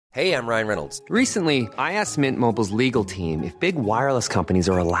Hey, I'm Ryan Reynolds. Recently, I asked Mint Mobile's legal team if big wireless companies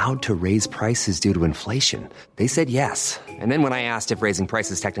are allowed to raise prices due to inflation. They said yes. And then when I asked if raising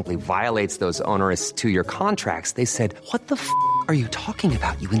prices technically violates those onerous two-year contracts, they said, "What the f*** are you talking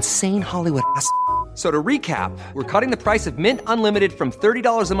about, you insane Hollywood ass?" So to recap, we're cutting the price of Mint Unlimited from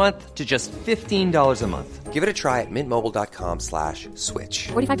 $30 a month to just $15 a month. Give it a try at mintmobile.com/switch.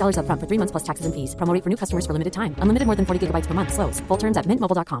 $45 up front for 3 months plus taxes and fees. Promo rate for new customers for limited time. Unlimited more than 40 gigabytes per month. Slows full terms at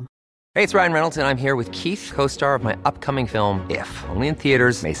mintmobile.com. Hey, it's Ryan Reynolds, and I'm here with Keith, co-star of my upcoming film, If, only in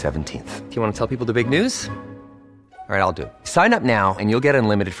theaters May 17th. Do you want to tell people the big news? All right, I'll do it. Sign up now and you'll get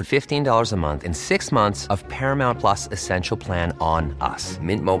unlimited for $15 a month and 6 months of Paramount Plus Essential Plan on us.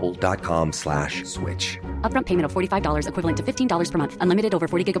 mintmobile.com/switch. Upfront payment of $45 equivalent to $15 per month. Unlimited over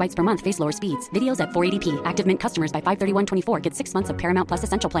 40 gigabytes per month. Face lower speeds. Videos at 480p. Active Mint customers by 531.24 get 6 months of Paramount Plus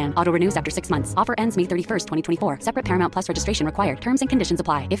Essential Plan. Auto renews after 6 months. Offer ends May 31st, 2024. Separate Paramount Plus registration required. Terms and conditions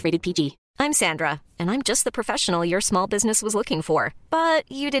apply if rated PG. I'm Sandra, and I'm just the professional your small business was looking for. But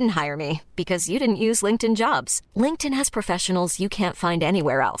you didn't hire me because you didn't use LinkedIn Jobs. LinkedIn has professionals you can't find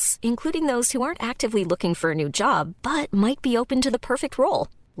anywhere else, including those who aren't actively looking for a new job, but might be open to the perfect role,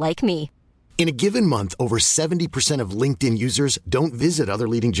 like me. In a given month, over 70% of LinkedIn users don't visit other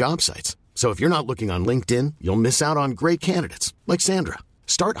leading job sites. So if you're not looking on LinkedIn, you'll miss out on great candidates like Sandra.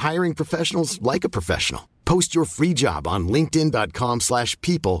 Start hiring professionals like a professional. Post your free job on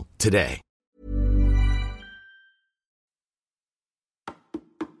linkedin.com/people today.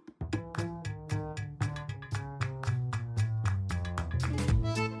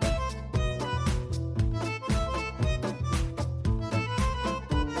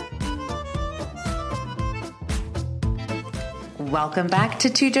 Welcome back to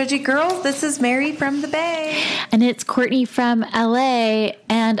Two Judgy Girls. This is Mary from the Bay. And it's Courtney from LA.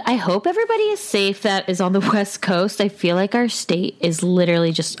 And I hope everybody is safe that is on the West Coast. I feel like our state is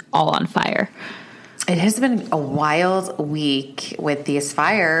literally just all on fire. It has been a wild week with these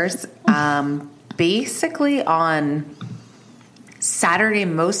fires. Basically on Saturday,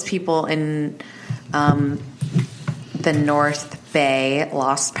 most people in the North Bay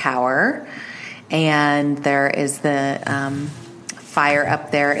lost power. And there is the fire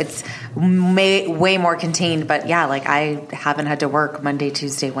up there. It's way more contained, but yeah, like I haven't had to work Monday,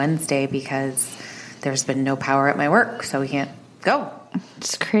 Tuesday, Wednesday because there's been no power at my work, so we can't go.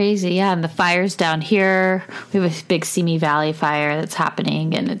 It's crazy, yeah. And the fires down here, we have a big Simi Valley fire that's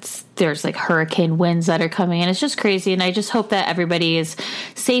happening, and there's like hurricane winds that are coming, and it's just crazy. And I just hope that everybody is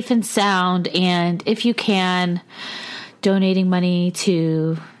safe and sound, and if you can, donating money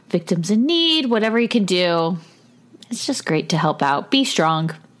to victims in need, whatever you can do. It's just great to help out. Be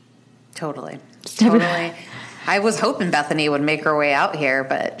strong. Totally. I was hoping Bethany would make her way out here,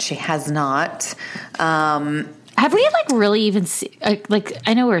 but she has not. Have we really even see,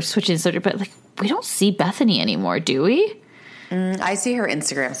 I know we're switching subject, but we don't see Bethany anymore, do we? I see her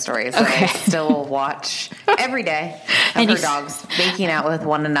Instagram stories that I still watch every day of her dogs making out with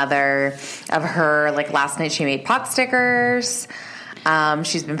one another, of her, last night she made pot stickers.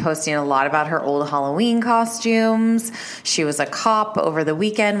 She's been posting a lot about her old Halloween costumes. She was a cop over the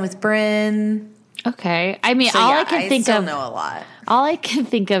weekend with Bryn. Okay. I mean, I still know a lot. All I can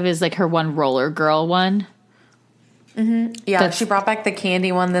think of is her one roller girl one. Mm-hmm. Yeah. She brought back the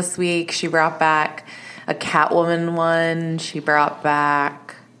candy one this week. She brought back a Catwoman one. She brought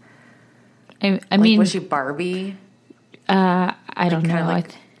back, I mean, was she Barbie? I don't know.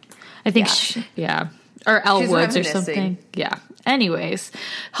 I think, or Elle Woods or something. Yeah. Anyways,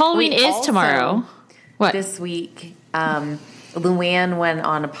 Halloween is tomorrow. What? This week, Luann went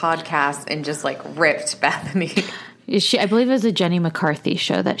on a podcast and just ripped Bethany. I believe it was a Jenny McCarthy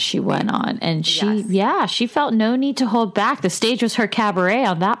show that she went on, and she felt no need to hold back. The stage was her cabaret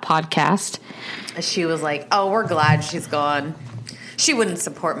on that podcast. She was like, "Oh, we're glad she's gone. She wouldn't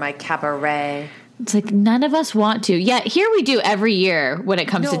support my cabaret." It's none of us want to. Yeah, here we do every year when it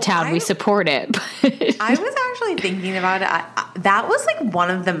comes to town. We support it. I was actually thinking about it. That was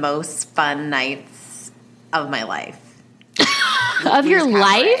one of the most fun nights of my life. Of your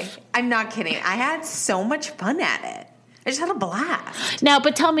life? I'm not kidding. I had so much fun at it. I just had a blast. Now,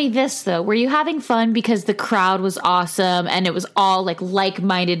 but tell me this, though. Were you having fun because the crowd was awesome and it was all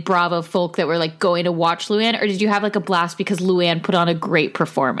like-minded Bravo folk that were going to watch Luann? Or did you have a blast because Luann put on a great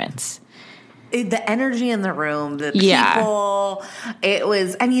performance? The energy in the room, the people, it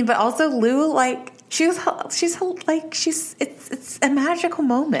was, but also Lou, it's a magical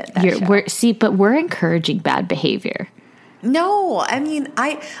moment. But we're encouraging bad behavior. No,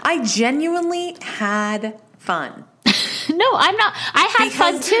 I genuinely had fun. No, I'm not. I had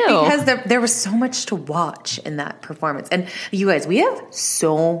fun too. Because there was so much to watch in that performance. And you guys, we have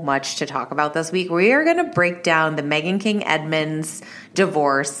so much to talk about this week. We are going to break down the Meghan King Edmonds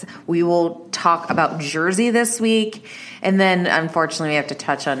divorce. We will talk about Jersey this week. And then, unfortunately, we have to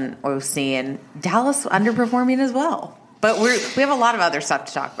touch on OC and Dallas underperforming as well. But we have a lot of other stuff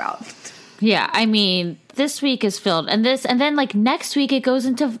to talk about. Yeah, I mean, this week is filled. And then like next week it goes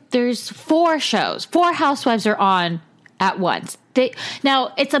into, there's 4 shows. 4 housewives are on at once.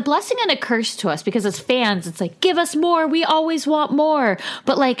 Now, it's a blessing and a curse to us because as fans, it's like, give us more. We always want more.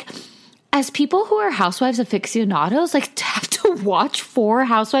 But like, as people who are housewives aficionados, like to have to watch 4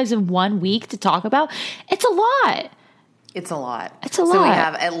 housewives in 1 week to talk about, it's a lot. It's a lot. It's a lot. So we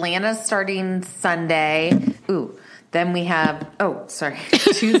have Atlanta starting Sunday. Ooh. Then we have,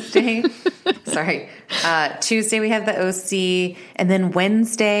 Tuesday. Tuesday we have the OC. And then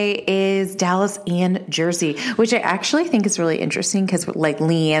Wednesday is Dallas and Jersey, which I actually think is really interesting because like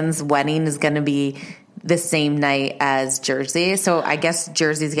Leanne's wedding is going to be the same night as Jersey. So I guess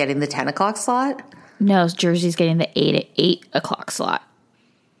Jersey's getting the 10 o'clock slot. No, Jersey's getting the 8 o'clock slot.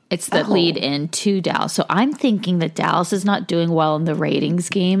 It's the lead in to Dallas. So I'm thinking that Dallas is not doing well in the ratings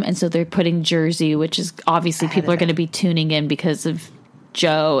game. And so they're putting Jersey, which is obviously people are going to be tuning in because of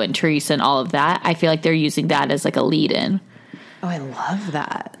Joe and Teresa and all of that. I feel like they're using that as like a lead in. Oh, I love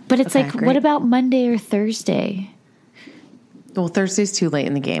that. But it's great. What about Monday or Thursday? Well, Thursday's too late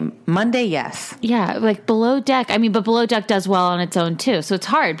in the game. Monday, yes. Yeah, like Below Deck. I mean, but Below Deck does well on its own too. So it's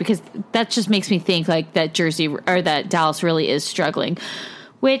hard because that just makes me think like that Jersey or that Dallas really is struggling.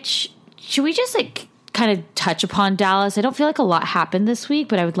 Which, should we just like kind of touch upon Dallas? I don't feel like a lot happened this week,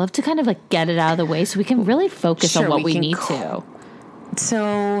 but I would love to kind of like get it out of the way so we can really focus on what we need to.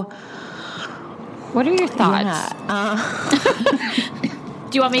 So, what are your thoughts?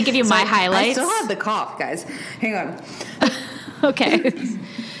 Do you want me to give you my highlights? I still have the cough, guys. Hang on. Okay.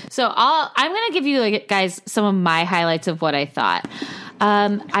 So I'm going to give you guys some of my highlights of what I thought.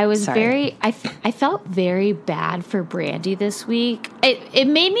 I was I felt very bad for Brandi this week. It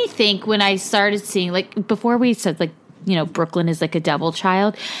made me think when I started seeing, like, before we said, like, you know, Brooklyn is like a devil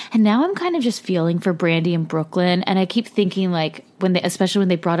child. And now I'm kind of just feeling for Brandi and Brooklyn. And I keep thinking, like, especially when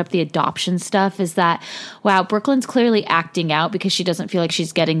they brought up the adoption stuff, is that, wow, Brooklyn's clearly acting out because she doesn't feel like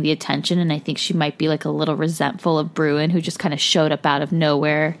she's getting the attention. And I think she might be like a little resentful of Bruin, who just kind of showed up out of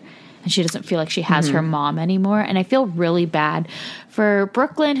nowhere. And she doesn't feel like she has her mom anymore. And I feel really bad for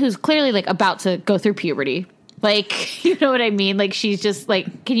Brooklyn, who's clearly like about to go through puberty. Like, you know what I mean? Like, she's just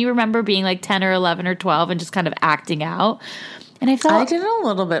like, can you remember being like 10 or 11 or 12 and just kind of acting out? And I did a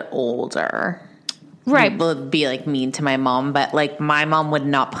little bit older. Right. Would be like mean to my mom, but like my mom would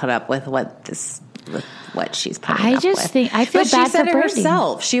not put up with what she's putting up with. I just think, I feel bad for Brandi. She said it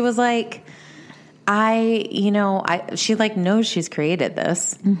herself. She was like, she like knows she's created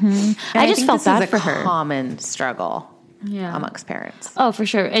this. Mm-hmm. I just felt bad for her. Common struggle. Yeah. Amongst parents. Oh, for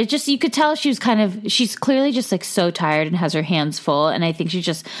sure. It just, you could tell she's clearly just like so tired and has her hands full. And I think she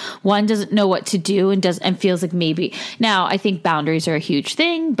just, doesn't know what to do and feels like maybe. Now, I think boundaries are a huge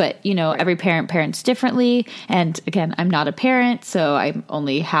thing, but you know, every parent parents differently. And again, I'm not a parent, so I'm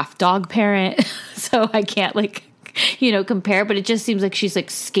only half dog parent. So I can't like, you know, compare, but it just seems like she's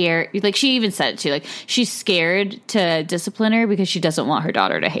like scared. Like she even said it too, like she's scared to discipline her because she doesn't want her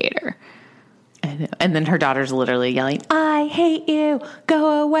daughter to hate her. I know. And then her daughter's literally yelling, I hate you,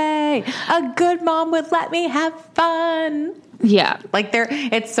 go away. A good mom would let me have fun. Yeah. Like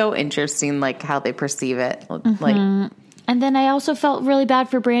it's so interesting, like how they perceive it. Mm-hmm. Like, and then I also felt really bad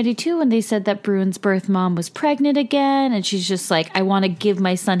for Brandi too when they said that Bruin's birth mom was pregnant again. And she's just like, I want to give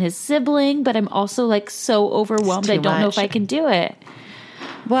my son his sibling, but I'm also like so overwhelmed. I don't know if I can do it.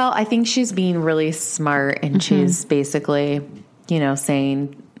 Well, I think she's being really smart and she's basically, you know,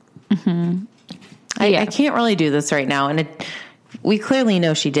 saying, I can't really do this right now. And we clearly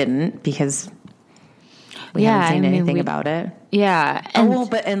know she didn't because we haven't seen anything about it. Yeah. And,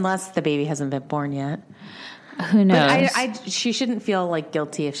 but unless the baby hasn't been born yet. Who knows? But she shouldn't feel like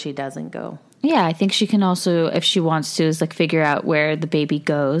guilty if she doesn't go. Yeah, I think she can also, if she wants to, is like figure out where the baby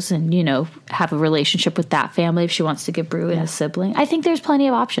goes and, you know, have a relationship with that family if she wants to give Bruin a sibling. I think there's plenty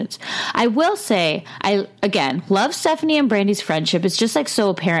of options. I will say, I, again, love Stephanie and Brandi's friendship. It's just like so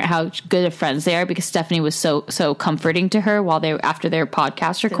apparent how good of friends they are because Stephanie was so comforting to her after their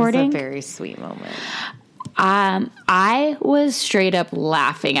podcast recording. It was a very sweet moment. I was straight up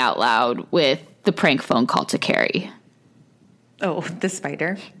laughing out loud with the prank phone call to Carrie. Oh, the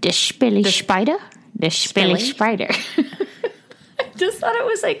spider. The spilly spider? The spilly spider. just thought it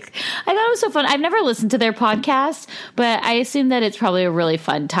was like, I thought it was so fun. I've never listened to their podcast, but I assume that it's probably a really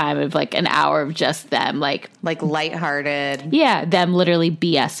fun time of like an hour of just them, like lighthearted. Yeah, them literally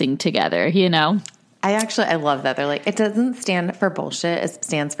BSing together, you know? I love that. They're like, it doesn't stand for bullshit. It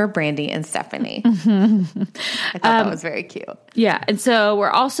stands for Brandy and Stephanie. I thought that was very cute. Yeah. And so we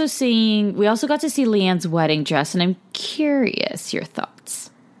also got to see Leanne's wedding dress, and I'm curious your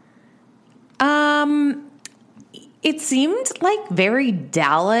thoughts. It seemed like very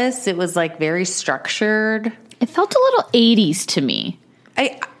Dallas. It was like very structured. It felt a little 80s to me.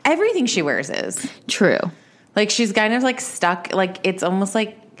 Everything she wears is. True. Like she's kind of like stuck. Like it's almost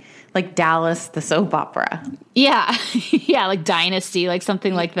like Dallas, the soap opera. Yeah. Yeah, like Dynasty, like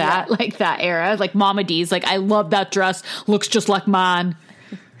something like that. Yeah. Like that era. Like Mama D's, like, I love that dress. Looks just like mine.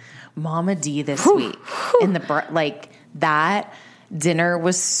 Mama D this week. And that dinner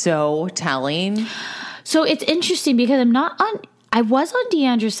was so telling. So it's interesting because I was on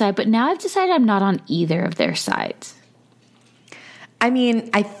Deandra's side, but now I've decided I'm not on either of their sides. I mean,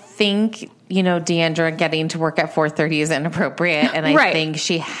 I think, Deandra getting to work at 4:30 is inappropriate, and I think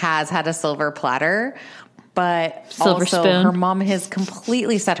she has had a silver platter, but silver also spoon. Her mom has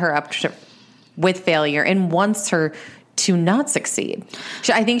completely set her up with failure and wants her to not succeed.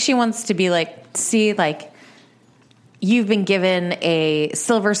 I think she wants to be like, see, like, you've been given a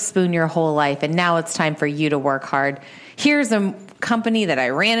silver spoon your whole life, and now it's time for you to work hard. Here's a company that I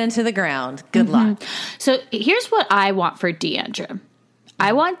ran into the ground. Good luck. So here's what I want for Deandra.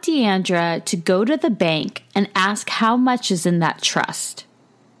 I want Deandra to go to the bank and ask how much is in that trust.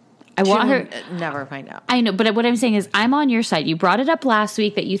 I want her never find out. I know, but what I'm saying is I'm on your side. You brought it up last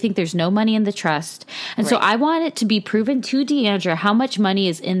week that you think there's no money in the trust. And so I want it to be proven to Deandra how much money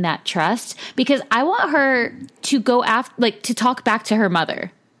is in that trust, because I want her to go after, like, to talk back to her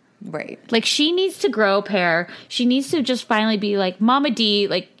mother. Right. Like, she needs to grow a pair. She needs to just finally be like, Mama D,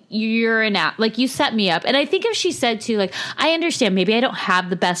 like, you're an app. Like, you set me up. And I think if she said to, like, I understand maybe I don't have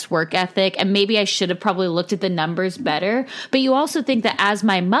the best work ethic and maybe I should have probably looked at the numbers better, but you also think that as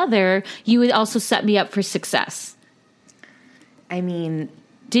my mother, you would also set me up for success. I mean,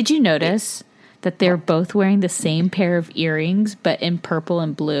 did you notice that they're both wearing the same pair of earrings, but in purple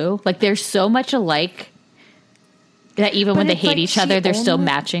and blue? Like, they're so much alike that even when they hate each other, they're still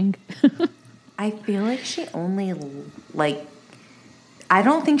matching. I feel like she only, like, I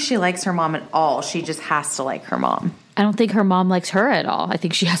don't think she likes her mom at all. She just has to like her mom. I don't think her mom likes her at all. I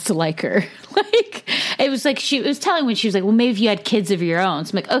think she has to like her. Like, it was like she was telling when she was like, well, maybe if you had kids of your own.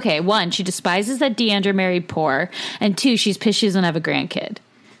 So I'm like, okay, one, she despises that Deandra married poor. And two, she's pissed she doesn't have a grandkid.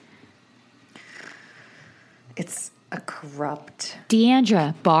 It's a corrupt.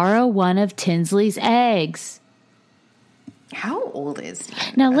 Deandra, borrow one of Tinsley's eggs. How old is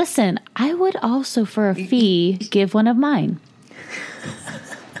Deandra? Now listen, I would also for a fee give one of mine.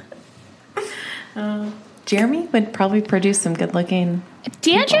 Jeremy would probably produce some good-looking Deandra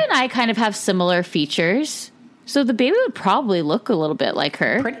people. and I kind of have similar features, so the baby would probably look a little bit like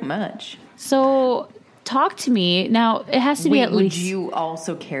her. Pretty much. So talk to me. Now, it has to be at least... Would you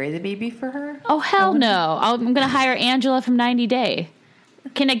also carry the baby for her? Oh, hell no. I'm going to hire Angela from 90 Day.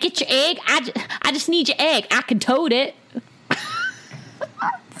 Can I get your egg? I just need your egg. I can tote it.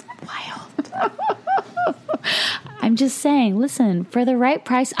 That's wild. I'm just saying, listen, for the right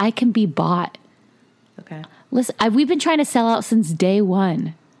price, I can be bought. Okay. Listen, we've been trying to sell out since day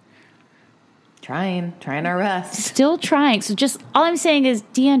one. Trying our best. Still trying. So just, all I'm saying is,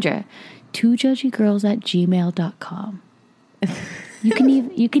 Deandra, 2judgygirls@gmail.com. You can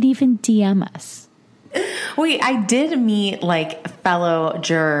even DM us. Wait, I did meet like fellow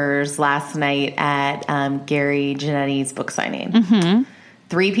jurors last night at Gary Genetti's book signing. Mm-hmm.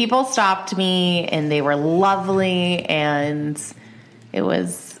 3 people stopped me, and they were lovely, and it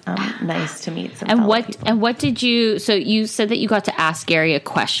was nice to meet some fellow people. And what did you? So you said that you got to ask Gary a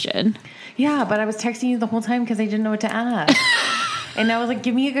question. Yeah, but I was texting you the whole time because I didn't know what to ask. And I was like,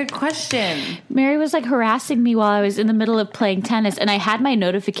 give me a good question. Mary was like harassing me while I was in the middle of playing tennis, and I had my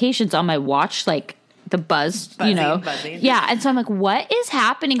notifications on my watch, like the buzzing. Yeah. And so I'm like, what is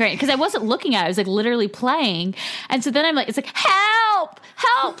happening right now? Because I wasn't looking at it. I was like literally playing. And so then I'm like, it's like, help,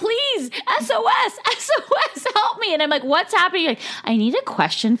 please, SOS, help me. And I'm like, what's happening? Like, I need a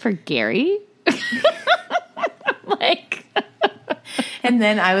question for Gary. Like, and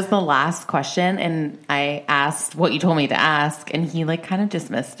then I was the last question, and I asked what you told me to ask, and he like kind of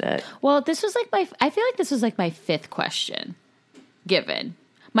dismissed it. Well, this was like I feel like this was like my 5th question given.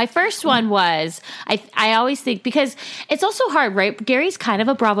 My first one was, I always think, because it's also hard, right? Gary's kind of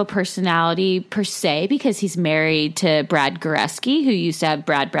a Bravo personality per se, because he's married to Brad Goreski, who used to have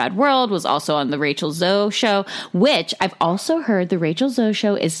Brad World, was also on the Rachel Zoe show, which I've also heard the Rachel Zoe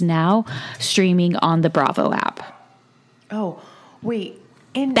show is now streaming on the Bravo app. Oh, wait.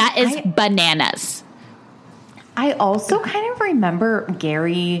 And that is bananas. I also kind of remember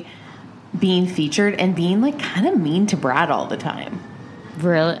Gary being featured and being like kind of mean to Brad all the time.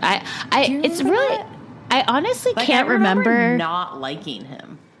 Really? It's really, that? I honestly can't remember not liking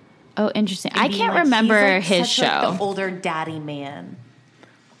him. Oh, interesting. I can't remember his show. Like the older daddy man.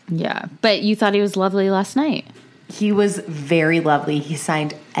 Yeah. But you thought he was lovely last night. He was very lovely. He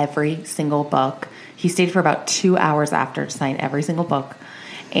signed every single book. He stayed for about 2 hours after to sign every single book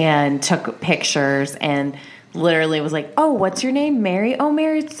and took pictures and literally was like, oh, what's your name? Mary? Oh,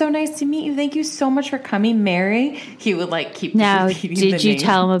 Mary, it's so nice to meet you. Thank you so much for coming, Mary. He would like keep now, did you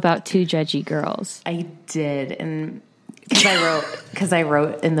tell him about Two Judgy Girls? I did. And because I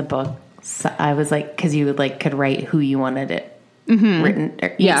wrote in the book, so I was like, because you would like could write who you wanted it written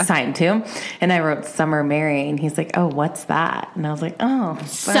or signed to. And I wrote Summer Mary, and he's like, oh, what's that? And I was like, oh,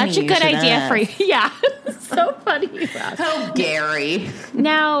 such a good idea for you. Yeah. So funny. Oh, Gary.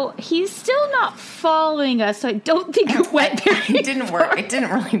 Now, he's still not following us, so I don't think it went very It didn't work. It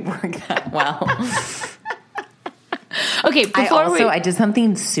didn't really work that well. Okay, I did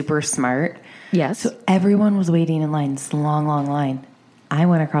something super smart. Yes. So everyone was waiting in line. It's a long, long line. I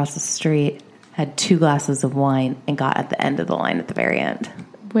went across the street, had 2 glasses of wine, and got at the end of the line at the very end.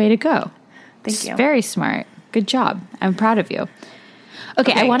 Way to go. Thank you. Very smart. Good job. I'm proud of you.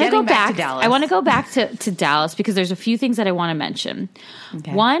 Okay, I want to go back. I want to go back to Dallas because there's a few things that I want to mention.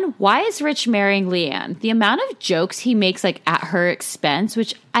 Okay. One, why is Rich marrying Leanne? The amount of jokes he makes like at her expense,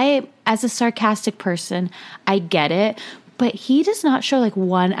 which I, as a sarcastic person, I get it, but he does not show like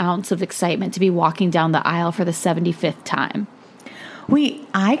 1 ounce of excitement to be walking down the aisle for the 75th time. Wait,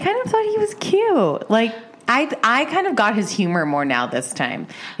 I kind of thought he was cute. Like, I kind of got his humor more now this time.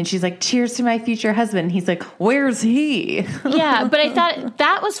 And she's like, cheers to my future husband. He's like, where's he? Yeah, but I thought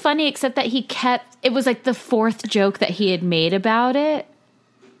that was funny, except that it was like the 4th joke that he had made about it.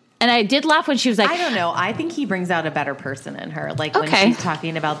 And I did laugh when she was like, I don't know. I think he brings out a better person in her. Like when she's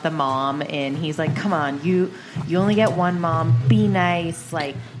talking about the mom and he's like, come on, you only get one mom. Be nice.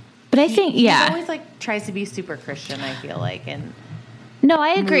 Like, but I think, he always like tries to be super Christian, I feel like. And no, I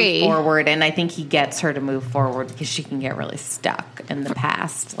agree. Move forward, and I think he gets her to move forward because she can get really stuck in the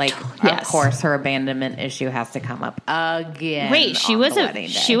past. Like, of course, her abandonment issue has to come up again. Wait, she was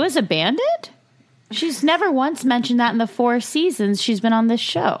abandoned? She's never once mentioned that in the 4 seasons she's been on this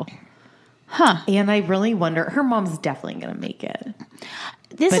show. Huh. And I really wonder, her mom's definitely going to make it.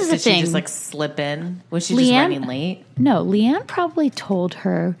 This is the thing. Did she just like slip in? Was she just running late? No, Leanne probably told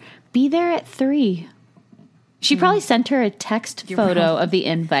her, be there at 3. She probably sent her a text photo of the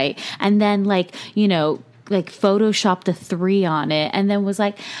invite and then like photoshopped a 3 on it and then was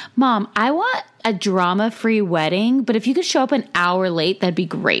like, Mom, I want a drama-free wedding, but if you could show up an hour late, that'd be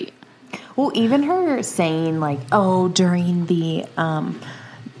great. Well, even her saying like, oh, during the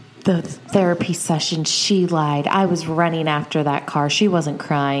therapy session, she lied. I was running after that car. She wasn't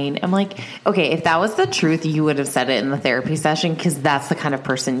crying. I'm like, okay, if that was the truth, you would have said it in the therapy session because that's the kind of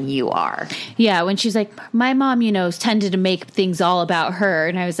person you are. Yeah, when she's like, my mom, tended to make things all about her.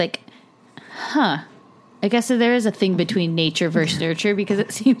 And I was like, huh. I guess there is a thing between nature versus nurture because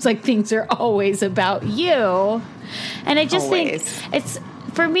it seems like things are always about you. And I just think it's...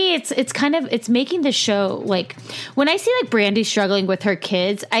 For me, it's kind of, it's making the show, like, when I see, like, Brandy struggling with her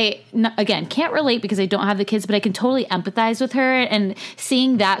kids, again, can't relate because I don't have the kids, but I can totally empathize with her, and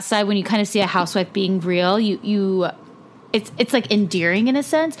seeing that side when you kind of see a housewife being real, it's like, endearing in a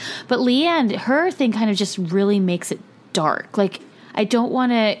sense, but Leanne, her thing kind of just really makes it dark. Like, I don't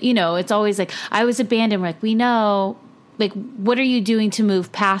want to, it's always like, I was abandoned, we're like, we know... Like, what are you doing to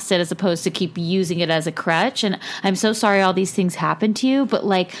move past it as opposed to keep using it as a crutch? And I'm so sorry all these things happened to you, but,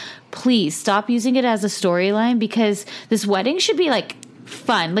 like, please stop using it as a storyline because this wedding should be, like,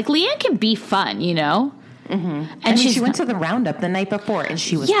 fun. Like, Leanne can be fun, Mm-hmm. And she went to the roundup the night before, and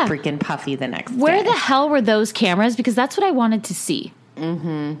she was freaking puffy the next day. Where the hell were those cameras? Because that's what I wanted to see.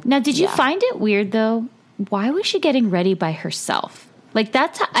 Mm-hmm. Now, did you find it weird, though? Why was she getting ready by herself? Like,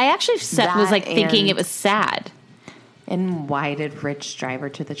 that's how, I actually was, like, thinking it was sad. And why did Rich drive her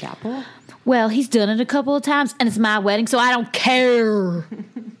to the chapel? Well, he's done it a couple of times, and it's my wedding, so I don't care.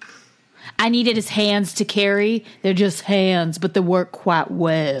 I needed his hands to carry. They're just hands, but they work quite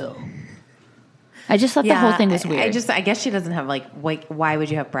well. I just thought the whole thing was weird. I guess she doesn't have, like, why would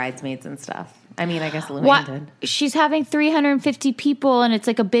you have bridesmaids and stuff? I mean, I guess Luann did. She's having 350 people and it's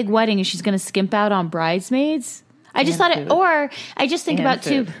like a big wedding and she's going to skimp out on bridesmaids. I just thought food. I just think about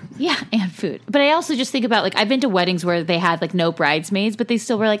food. Too. Yeah, and food. But I also just think about, like, I've been to weddings where they had, like, no bridesmaids, but they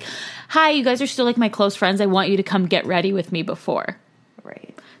still were like, hi, you guys are still, like, my close friends. I want you to come get ready with me before.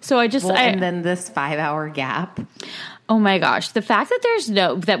 Right. So and then this 5-hour gap. Oh my gosh. The fact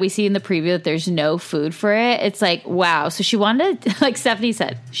that that we see in the preview that there's no food for it, it's like, wow. So she wanted, like Stephanie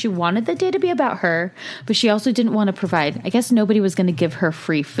said, she wanted the day to be about her, but she also didn't want to provide. I guess nobody was going to give her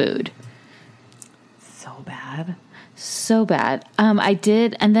free food. So bad. I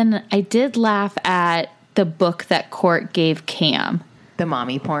did laugh at the book that Court gave Cam. The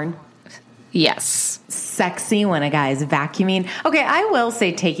mommy porn. Yes. Sexy when a guy's vacuuming. Okay, I will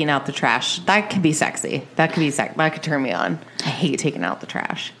say taking out the trash. That could be sexy. That could turn me on. I hate taking out the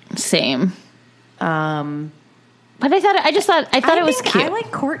trash. Same. But I thought it was cute. I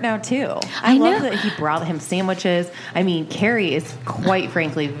like Court now too. I love that he brought him sandwiches. I mean, Carrie is quite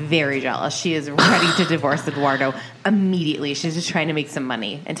frankly very jealous. She is ready to divorce Eduardo immediately. She's just trying to make some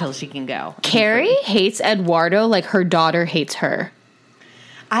money until she can go. Carrie hates Eduardo like her daughter hates her.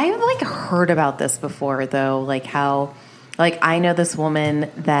 I've like heard about this before though, like how, like I know this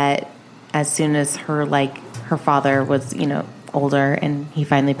woman that as soon as her father was, older and he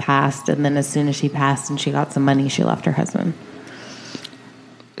finally passed, and then as soon as she passed and she got some money, she left her husband.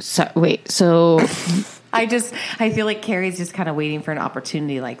 So I feel like Carrie's just kind of waiting for an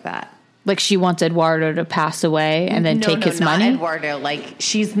opportunity like that. Like she wants Eduardo to pass away and then take his money? No, Eduardo. Like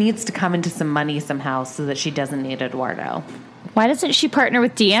she needs to come into some money somehow so that she doesn't need Eduardo. Why doesn't she partner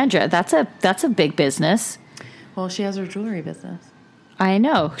with Deandra? That's a big business. Well, she has her jewelry business. I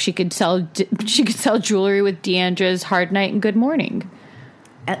know. She could sell jewelry with Deandra's Hard Night and Good Morning.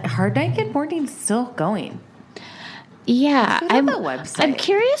 Hard Night Good Morning is still going. Yeah, I'm the website. I'm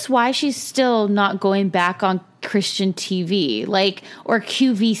curious why she's still not going back on Christian TV, or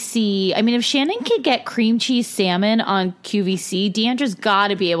QVC. I mean, if Shannon could get cream cheese salmon on QVC, Deandra's got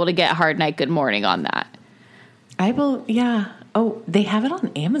to be able to get Hard Night Good Morning on that. Yeah. Oh, they have it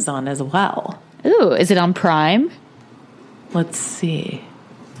on Amazon as well. Ooh, is it on Prime? Let's see.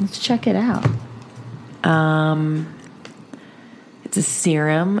 Let's check it out. It's a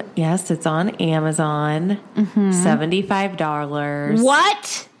serum. Yes, it's on Amazon. Mm-hmm. $75.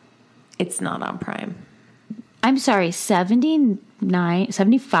 What? It's not on Prime. I'm sorry,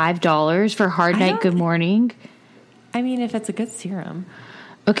 $75 for Hard Night Good Morning? I mean, if it's a good serum.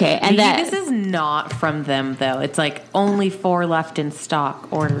 Okay, and this is not from them, though. It's like only 4 left in stock.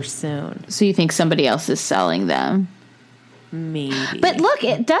 Order soon. So you think somebody else is selling them? Maybe. But look,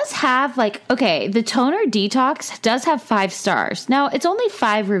 it does have the Toner Detox does have 5 stars. Now, it's only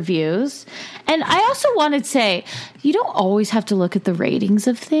 5 reviews. And I also want to say, you don't always have to look at the ratings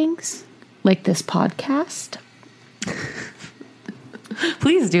of things like this podcast.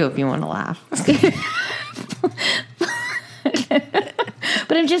 Please do if you want to laugh.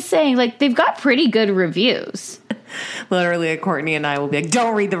 But I'm just saying, they've got pretty good reviews. Literally, Courtney and I will be like,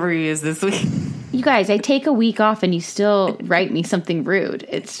 don't read the reviews this week. You guys, I take a week off and you still write me something rude.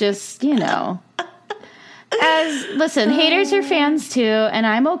 It's just, listen, haters are fans too, and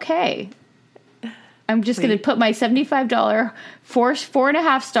I'm okay. I'm just going to put my $75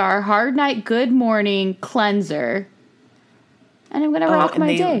 4.5 star Hard Night Good Morning cleanser, and I'm going to rock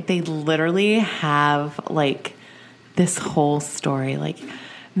my day. They literally have this whole story,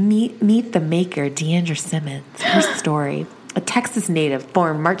 meet the maker, Deandra Simmons. Her story. A Texas native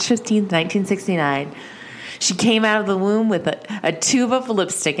born March 15th, 1969. She came out of the womb with a tube of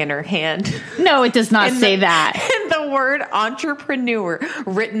lipstick in her hand. No, it does not say that. And the word entrepreneur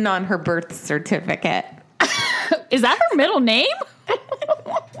written on her birth certificate. Is that her middle name?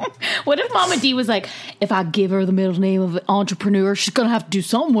 What if Mama D was like, if I give her the middle name of entrepreneur, she's going to have to do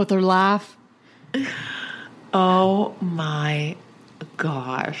something with her life? Oh, my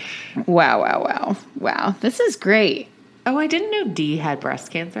gosh. Wow. This is great. Oh, I didn't know Dee had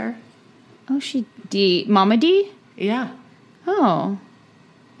breast cancer. Oh, Mama D? Yeah. Oh,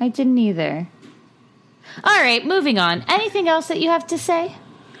 I didn't either. All right, moving on. Anything else that you have to say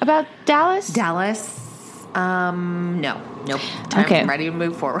about Dallas? No. Nope. I'm ready to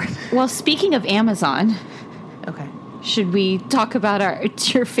move forward. Well, speaking of Amazon. Okay. Should we talk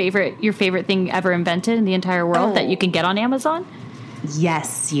about your favorite thing ever invented in the entire world that you can get on Amazon?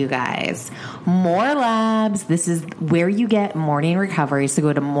 Yes, you guys. More Labs. This is where you get morning recovery. So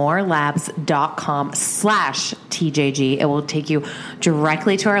go to morelabs.com/TJG. It will take you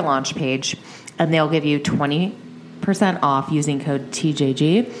directly to our launch page, and they'll give you 20 20% off using code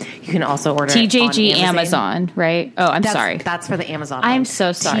TJG. You can also order TJG it on Amazon, right? Oh, sorry. That's for the Amazon. I'm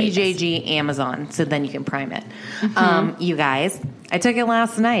so sorry. TJG Amazon. So then you can Prime it. You guys, I took it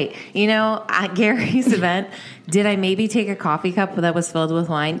last night. You know, at Gary's event, did I maybe take a coffee cup that was filled with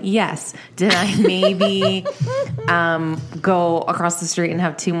wine? Yes. Did I maybe go across the street and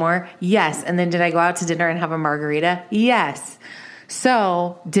have 2 more? Yes. And then did I go out to dinner and have a margarita? Yes.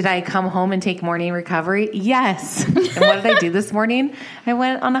 So did I come home and take morning recovery? Yes. And what did I do this morning? I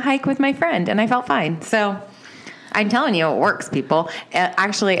went on a hike with my friend and I felt fine. So I'm telling you, it works, people.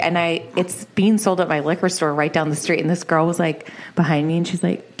 Actually, it's being sold at my liquor store right down the street. And this girl was like behind me and she's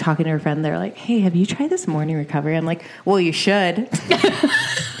like talking to her friend. They're like, hey, have you tried this morning recovery? I'm like, well, you should.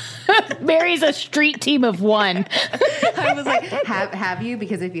 Mary's a street team of 1. I was like, have you?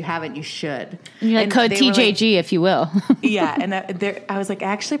 Because if you haven't, you should. You're like, code TJG, if you will. Yeah. And I was like, I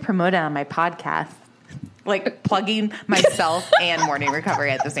actually promote it on my podcast. Like plugging myself and morning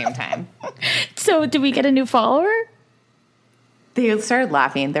recovery at the same time. So did we get a new follower? They started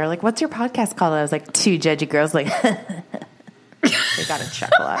laughing. They're like, what's your podcast called? I was like, 2 Judgy Girls. Like, they got a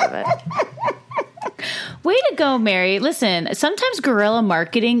chuckle out of it. Way to go, Mary. Listen, sometimes guerrilla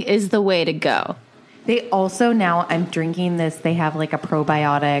marketing is the way to go. They also, now I'm drinking this. They have like a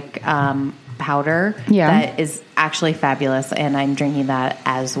probiotic powder that is actually fabulous, and I'm drinking that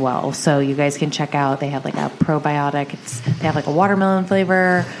as well. So you guys can check out. They have like a probiotic. They have like a watermelon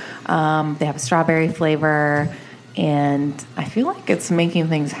flavor. They have a strawberry flavor, and I feel like it's making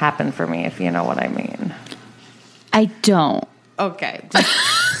things happen for me, if you know what I mean. I don't. Okay.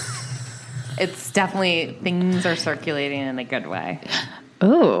 It's definitely, things are circulating in a good way.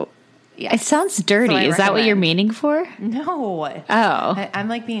 Oh. Yes. It sounds dirty. Is that what you're meaning for? No. Oh. I'm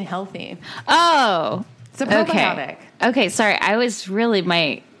like being healthy. Oh. It's a probiotic. Okay, sorry. I was really,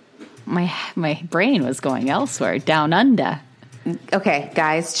 my brain was going elsewhere, down under. Okay,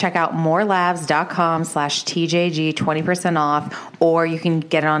 guys, check out morelabs.com/TJG, 20% off, or you can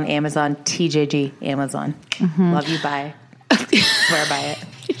get it on Amazon, TJG Amazon. Mm-hmm. Love you, bye. Swear by it.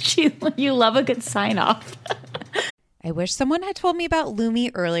 You love a good sign off. I wish someone had told me about Lume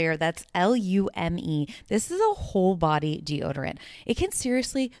earlier. That's Lume. This is a whole body deodorant. It can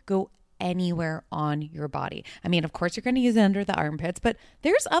seriously go anywhere on your body. I mean, of course, you're going to use it under the armpits, but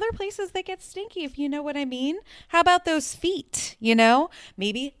there's other places that get stinky, if you know what I mean. How about those feet? You know,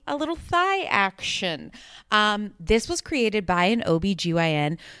 maybe a little thigh action. This was created by an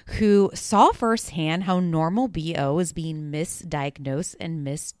OBGYN who saw firsthand how normal BO is being misdiagnosed and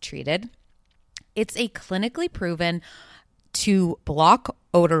mistreated. It's a clinically proven to block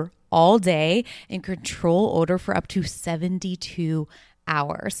odor all day and control odor for up to 72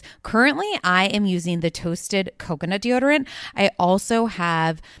 hours. Currently, I am using the Toasted Coconut deodorant. I also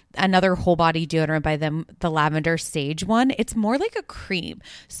have another whole body deodorant by them, the Lavender Sage one. It's more like a cream.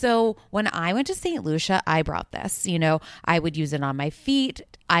 So when I went to St. Lucia, I brought this. You know, I would use it on my feet.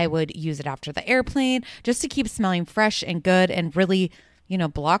 I would use it after the airplane just to keep smelling fresh and good and really, you know,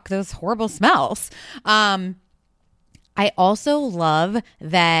 block those horrible smells. I also love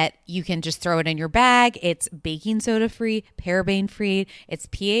that you can just throw it in your bag. It's baking soda free, paraben free. It's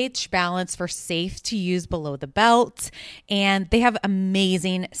pH balanced for safe to use below the belt. And they have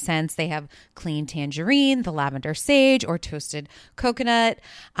amazing scents. They have clean tangerine, the lavender sage, or toasted coconut.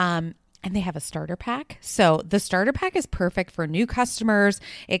 And they have a starter pack. So the starter pack is perfect for new customers.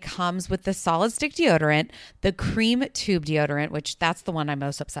 It comes with the solid stick deodorant, the cream tube deodorant, which that's the one I'm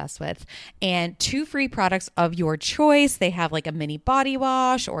most obsessed with, and 2 free products of your choice. They have like a mini body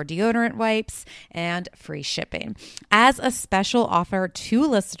wash or deodorant wipes and free shipping. As a special offer to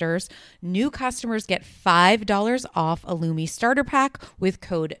listeners, new customers get $5 off a Lume starter pack with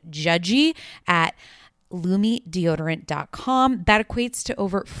code JUDGY at LumeDeodorant.com. That equates to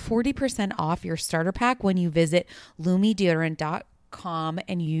over 40% off your starter pack when you visit LumeDeodorant.com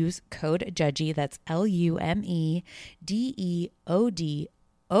and use code JUDGY. That's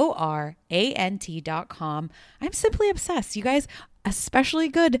LumeDeodorant.com. I'm simply obsessed. You guys, especially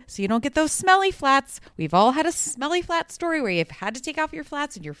good so you don't get those smelly flats. We've all had a smelly flat story where you've had to take off your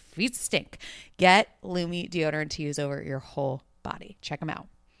flats and your feet stink. Get Lume deodorant to use over your whole body. Check them out.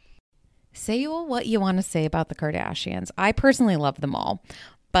 Say what you want to say about the Kardashians. I personally love them all,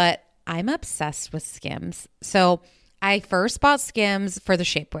 but I'm obsessed with Skims. So I first bought Skims for the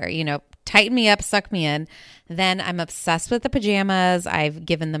shapewear, you know, tighten me up, suck me in. Then I'm obsessed with the pajamas. I've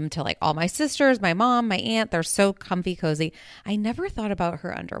given them to like all my sisters, my mom, my aunt. They're so comfy, cozy. I never thought about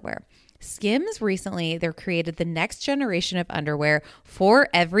her underwear. Skims recently, they're created the next generation of underwear for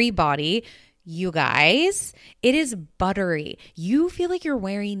every body. You guys, it is buttery. You feel like you're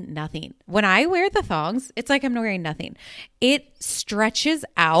wearing nothing. When I wear the thongs, it's like I'm wearing nothing. It stretches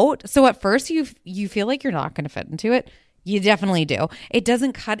out. So at first you feel like you're not going to fit into it. You definitely do. It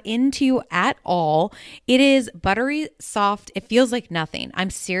doesn't cut into you at all. It is buttery soft. It feels like nothing. I'm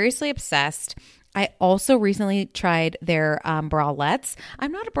seriously obsessed. I also recently tried their bralettes.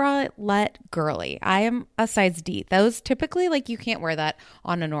 I'm not a bralette girly. I am a size D. Those typically, like, you can't wear that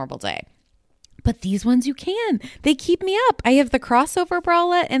on a normal day. But these ones you can. They keep me up. I have the crossover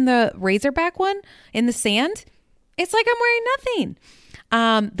bralette and the Razorback one in the sand. It's like I'm wearing nothing.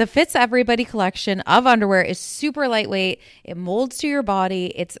 The Fits Everybody collection of underwear is super lightweight. It molds to your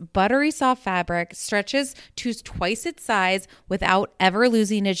body. It's buttery soft fabric, stretches to twice its size without ever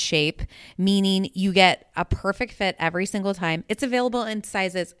losing its shape, meaning you get a perfect fit every single time. It's available in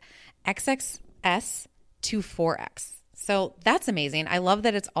sizes XXS to 4X. So that's amazing. I love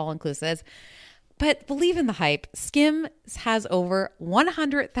that it's all inclusive. But believe in the hype. Skims has over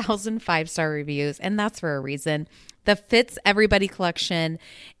 100,000 5-star reviews, and that's for a reason. The Fits Everybody collection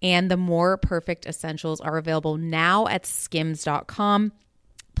and the More Perfect Essentials are available now at skims.com.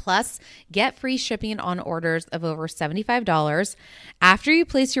 Plus, get free shipping on orders of over $75. After you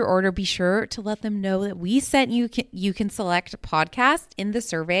place your order, be sure to let them know that we sent you. You can select podcast in the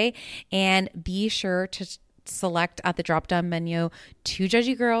survey, and be sure to select at the drop-down menu to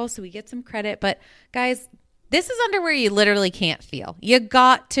Judgy Girl so we get some credit. But guys, this is underwear you literally can't feel. You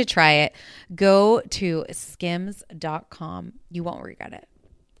got to try it. Go to skims.com. You won't regret it.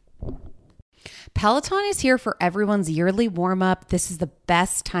 Peloton is here for everyone's yearly warm-up. This is the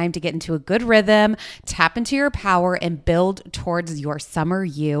best time to get into a good rhythm, tap into your power, and build towards your summer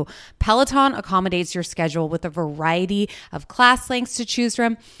you. Peloton accommodates your schedule with a variety of class lengths to choose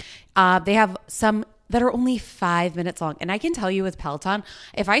from. They have some that are only 5 minutes long. And I can tell you with Peloton,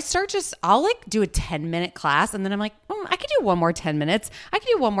 if I start I'll like do a 10-minute class and then I'm like, I could do one more 10 minutes. I could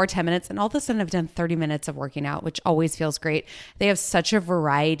do one more 10 minutes. And all of a sudden I've done 30 minutes of working out, which always feels great. They have such a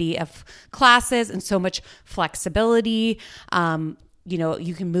variety of classes and so much flexibility. You know,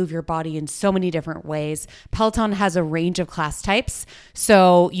 you can move your body in so many different ways. Peloton has a range of class types.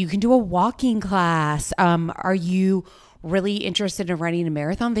 So you can do a walking class. Are you really interested in running a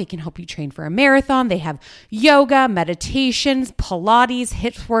marathon? They can help you train for a marathon. They have yoga, meditations, Pilates,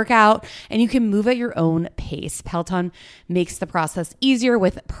 HIIT workout, and you can move at your own pace. Peloton makes the process easier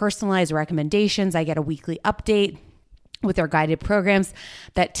with personalized recommendations. I get a weekly update with their guided programs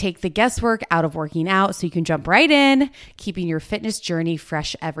that take the guesswork out of working out so you can jump right in, keeping your fitness journey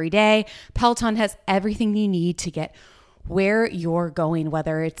fresh every day. Peloton has everything you need to get where you're going,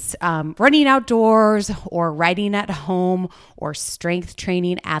 whether it's running outdoors or riding at home or strength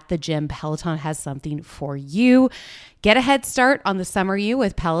training at the gym. Peloton has something for you. Get a head start on the summer you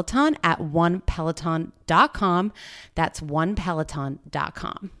with Peloton at onepeloton.com. That's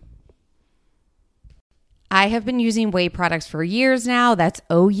onepeloton.com. I have been using Ouai products for years now. That's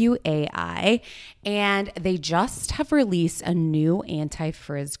OUAI. And they just have released a new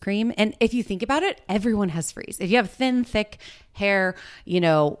anti-frizz cream. And if you think about it, everyone has frizz. If you have thin, thick hair,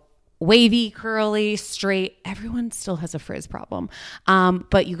 wavy, curly, straight, everyone still has a frizz problem.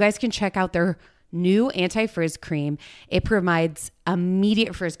 But you guys can check out their new anti-frizz cream. It provides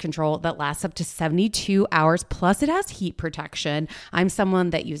immediate frizz control that lasts up to 72 hours. Plus it has heat protection. I'm someone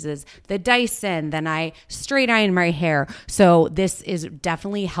that uses the Dyson, then I straight iron my hair. So this is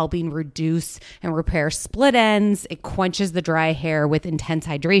definitely helping reduce and repair split ends. It quenches the dry hair with intense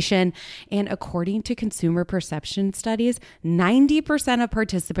hydration. And according to consumer perception studies, 90% of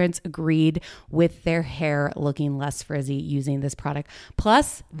participants agreed with their hair looking less frizzy using this product.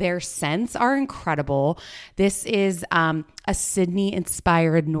 Plus their scents are incredible. This is a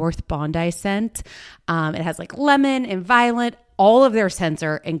Sydney-inspired North Bondi scent. It has like lemon and violet. All of their scents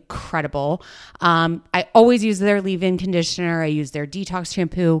are incredible. I always use their leave-in conditioner. I use their detox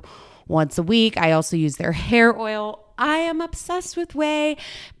shampoo once a week. I also use their hair oil. I am obsessed with Ouai.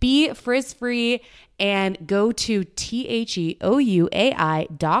 Be frizz-free and go to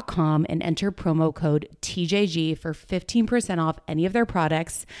THEOUAI.com and enter promo code TJG for 15% off any of their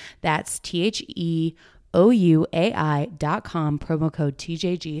products. That's THEOUAI.com, promo code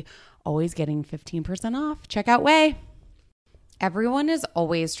TJG. Always getting 15% off. Check out Ouai. Everyone is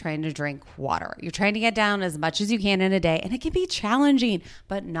always trying to drink water. You're trying to get down as much as you can in a day, and it can be challenging,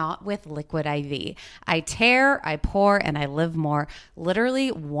 but not with Liquid IV. I tear, I pour, and I live more.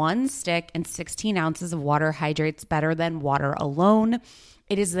 Literally one stick and 16 ounces of water hydrates better than water alone.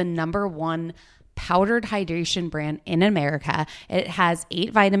 It is the #1 powdered hydration brand in America. It has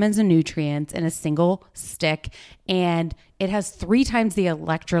 8 vitamins and nutrients in a single stick, and it has 3 times the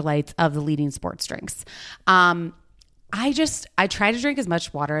electrolytes of the leading sports drinks. I try to drink as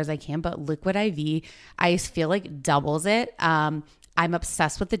much water as I can, but Liquid IV, I feel like doubles it. I'm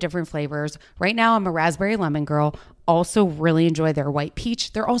obsessed with the different flavors. Right now, I'm a raspberry lemon girl. Also really enjoy their white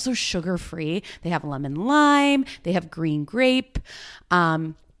peach. They're also sugar-free. They have lemon lime. They have green grape.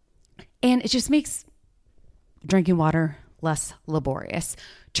 And it just makes drinking water less laborious.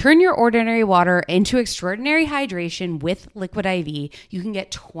 Turn your ordinary water into extraordinary hydration with Liquid IV. You can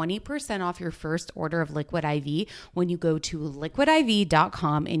get 20% off your first order of Liquid IV when you go to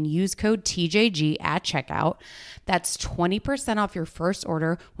liquidiv.com and use code TJG at checkout. That's 20% off your first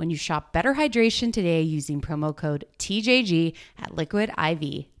order when you shop Better Hydration today using promo code TJG at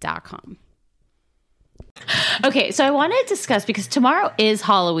liquidiv.com. Okay, so I want to discuss, because tomorrow is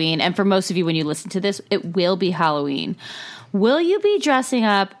Halloween, and for most of you, when you listen to this, it will be Halloween. Will you be dressing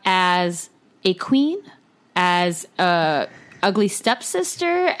up as a queen, as a ugly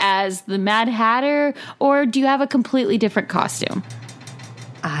stepsister, as the Mad Hatter, or do you have a completely different costume?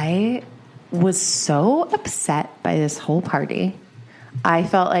 I was so upset by this whole party. I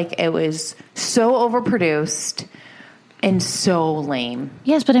felt like it was so overproduced and so lame.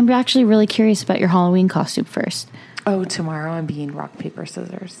 Yes, but I'm actually really curious about your Halloween costume first. Oh, tomorrow I'm being rock, paper,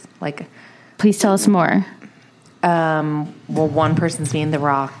 scissors. Please tell us more. Well, one person's being the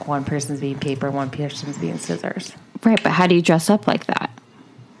rock, one person's being paper, one person's being scissors. Right, but how do you dress up like that?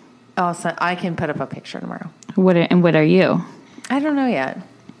 Oh, so I can put up a picture tomorrow. What are you? I don't know yet.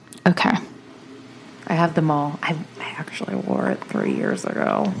 Okay. I have them all. I actually wore it 3 years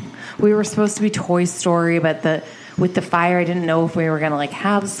ago. We were supposed to be Toy Story, but with the fire, I didn't know if we were going to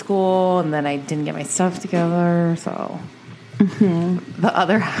have school, and then I didn't get my stuff together, so... Mm-hmm. The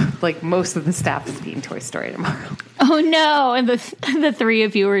other, most of the staff is being Toy Story tomorrow. Oh no! And the 3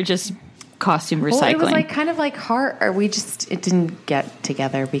 of you were just costume recycling. Well, it was kind of hard. Or it didn't get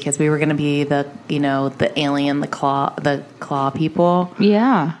together because we were going to be the alien, the claw people.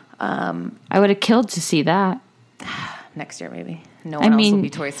 Yeah. I would have killed to see that. Next year, maybe. No one else will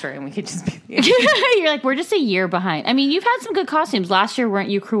be Toy Story, and we could just be. You're we're just a year behind. I mean, you've had some good costumes. Last year, weren't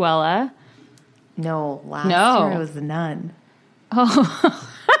you Cruella? No, last year it was the nun. Oh.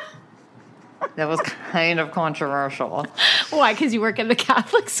 That was kind of controversial. Why? Because you work in the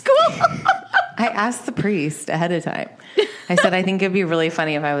Catholic school? I asked the priest ahead of time. I said, I think it'd be really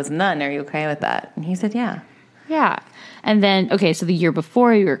funny if I was a nun. Are you okay with that? And he said, yeah. Yeah. And then, okay, so the year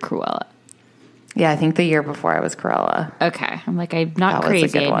before you were Cruella. Yeah, I think the year before I was Cruella. Okay. I'm I'm not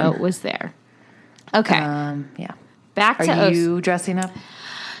crazy. I know it was there. Okay. Yeah. Back to Are you dressing up?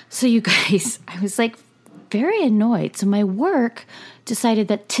 So you guys, I was very annoyed. So my work decided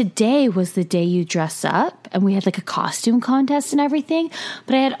that today was the day you dress up, and we had a costume contest and everything.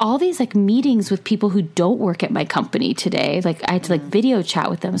 But I had all these meetings with people who don't work at my company today. I had to video chat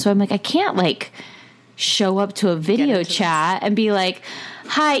with them. So I'm I can't show up to a video chat and be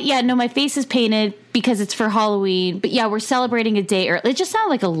hi, yeah, no, my face is painted because it's for Halloween, but yeah, we're celebrating a day early. It just sounded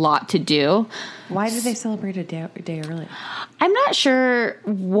like a lot to do. Why did they celebrate a day early? I'm not sure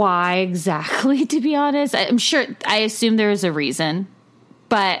why exactly, to be honest. I assume there is a reason,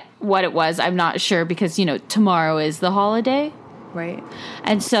 but what it was, I'm not sure, because, tomorrow is the holiday. Right.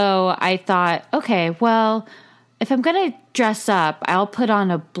 And so I thought, okay, well, if I'm going to dress up, I'll put on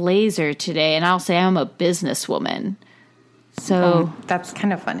a blazer today and I'll say I'm a businesswoman. So that's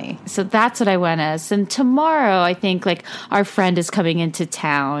kind of funny. So that's what I went as. And tomorrow, I think our friend is coming into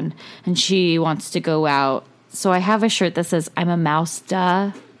town and she wants to go out. So I have a shirt that says I'm a mouse,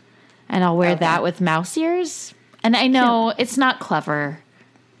 duh. And I'll wear that with mouse ears. And I know it's not clever.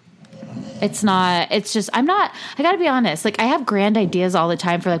 It's not. It's just, I got to be honest. I have grand ideas all the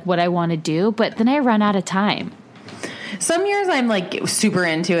time for what I want to do, but then I run out of time. Some years I'm super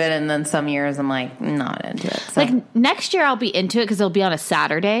into it, and then some years I'm not into it. So. Next year I'll be into it because it'll be on a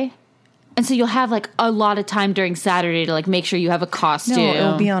Saturday, and so you'll have a lot of time during Saturday to make sure you have a costume. No,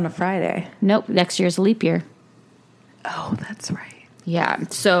 it'll be on a Friday. Nope, next year's a leap year. Oh, that's right. Yeah,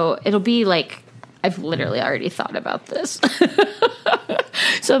 so it'll be I've literally already thought about this.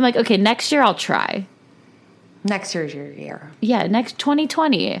 So I'm okay, next year I'll try. Next year's your year. Yeah, next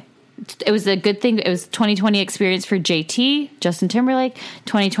 2020. It was a good thing. It was 2020 experience for JT, Justin Timberlake,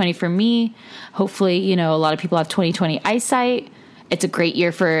 2020 for me. Hopefully, a lot of people have 2020 eyesight. It's a great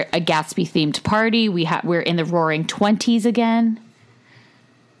year for a Gatsby-themed party. We're in the roaring 20s again.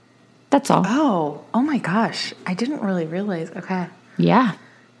 That's all. Oh my gosh. I didn't really realize. Okay. Yeah.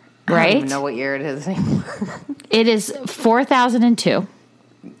 Right? I don't even know what year it is anymore. It is 4002.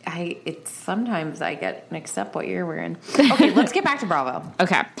 sometimes I get mixed up what you're wearing. Okay, let's get back to Bravo.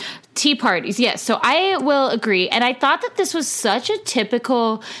 Okay. Tea parties. Yes. So I will agree. And I thought that this was such a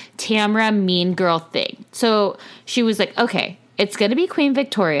typical Tamra mean girl thing. So she was like, okay, it's going to be Queen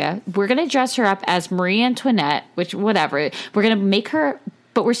Victoria. We're going to dress her up as Marie Antoinette, which whatever. We're going to make her,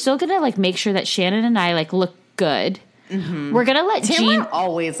 but we're still going to like make sure that Shannon and I like look good. Mm-hmm. We're going to let Tamra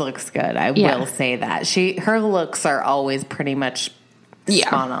always looks good. I will say that. Her looks are always pretty much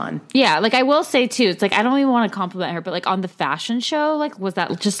spot on. Yeah, like I will say too, it's like I don't even want to compliment her, but like on the fashion show, like was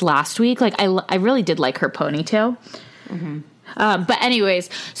that just last week? Like I really did like her ponytail. Mm-hmm. But anyways,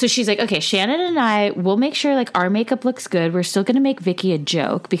 so she's like, okay, Shannon and I will make sure like our makeup looks good. We're still gonna make Vicky a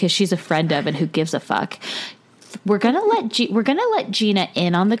joke because she's a friend of and who gives a fuck. We're gonna let Gina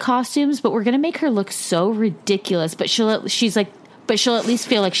in on the costumes, but we're gonna make her look so ridiculous. But she'll at least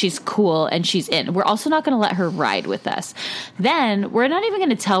feel like she's cool and she's in. We're also not going to let her ride with us. Then we're not even going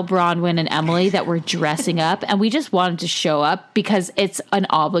to tell Bronwyn and Emily that we're dressing up, and we just wanted to show up because it's an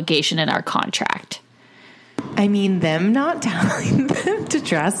obligation in our contract. I mean, them not telling them to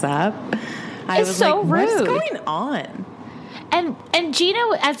dress up. I was so like, rude. What's going on? And Gina,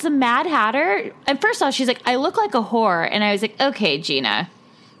 as the Mad Hatter, and first off, she's like, I look like a whore. And I was like, okay, Gina.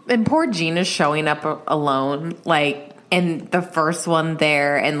 And poor Gina's showing up alone, like, and the first one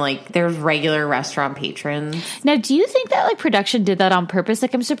there, and like there's regular restaurant patrons. Now, do you think that like production did that on purpose?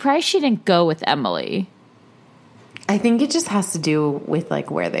 Like, I'm surprised she didn't go with Emily. I think it just has to do with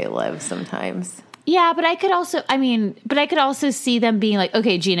like where they live sometimes. Yeah, but I could also see them being like,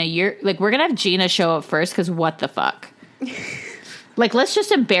 okay, Gina, you're like, we're gonna have Gina show up first because what the fuck. Like, let's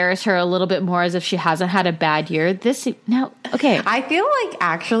just embarrass her a little bit more as if she hasn't had a bad year. Okay. I feel like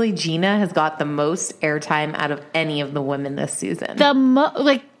actually Gina has got the most airtime out of any of the women this season.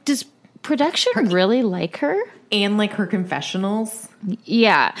 Does production really like her? And like her confessionals?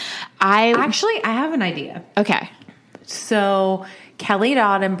 Yeah. I have an idea. Okay. So Kelly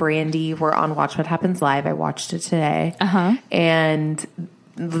Dodd and Brandy were on Watch What Happens Live. I watched it today. Uh-huh. And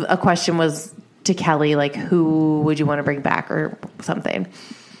a question was to Kelly, like, who would you want to bring back or something?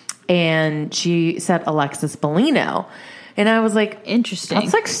 And she said Alexis Bellino. And I was like, interesting.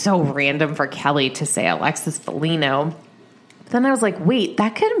 That's like so random for Kelly to say Alexis Bellino. Then I was like, wait,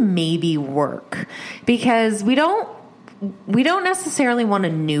 that could maybe work because we don't necessarily want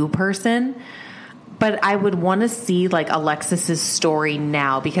a new person, but I would want to see like Alexis's story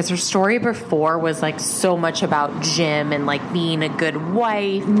now because her story before was like so much about Jim and like being a good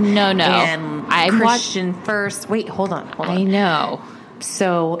wife. No. And Christian first. Wait, hold on. I know.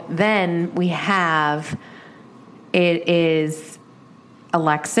 So then we have, it is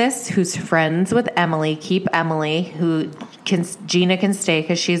Alexis, who's friends with Emily. Keep Emily, Gina can stay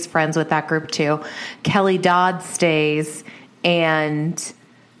because she's friends with that group too. Kelly Dodd stays, and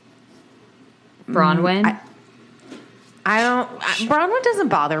Bronwyn. Bronwyn doesn't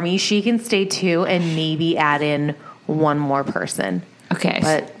bother me. She can stay too, and maybe add in one more person. Okay,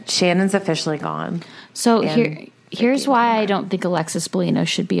 but Shannon's officially gone. So here's why I don't think Alexis Bellino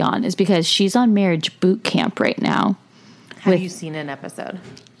should be on is because she's on marriage boot camp right now. Have you seen an episode?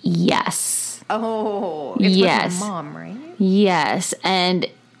 Yes. Oh, it's with her mom, right? Yes, and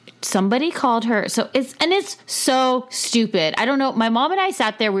somebody called her. So it's so stupid. I don't know. My mom and I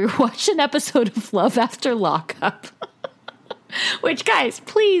sat there. We watched an episode of Love After Lockup. Which, guys,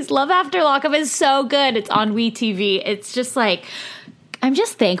 please, Love After Lockup is so good. It's on WeTV. It's just like, I'm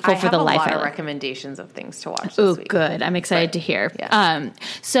just thankful for the life. I have a lot of recommendations of things to watch this week. Good. I'm excited to hear. Yeah.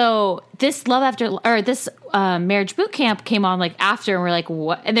 So this marriage boot camp came on like after, and we're like,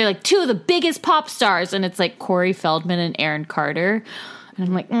 what? And they're like two of the biggest pop stars, and it's like Corey Feldman and Aaron Carter, and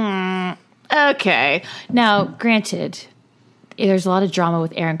I'm like, okay. Now, granted, there's a lot of drama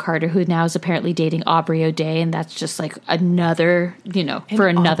with Aaron Carter, who now is apparently dating Aubrey O'Day, and that's just like another, for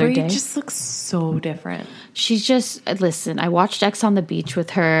another Aubrey day. Just looks so different. She's just, listen, I watched X on the Beach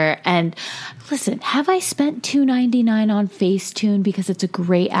with her, and listen, have I spent $2.99 on Facetune because it's a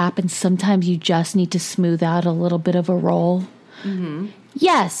great app and sometimes you just need to smooth out a little bit of a roll? Mm-hmm.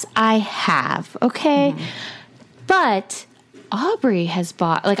 Yes, I have, okay? Mm-hmm. But Aubrey has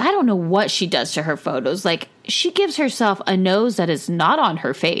bought, like, I don't know what she does to her photos. Like, she gives herself a nose that is not on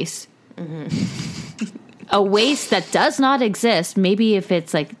her face. Mm-hmm. A waist that does not exist. Maybe if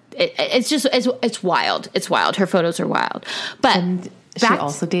it's like, it's wild. It's wild. Her photos are wild. But she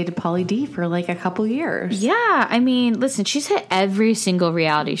also dated Pauly D for like a couple years. Yeah. I mean, listen, she's hit every single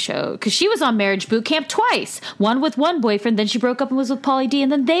reality show because she was on Marriage Boot Camp twice. One with one boyfriend, then she broke up and was with Pauly D,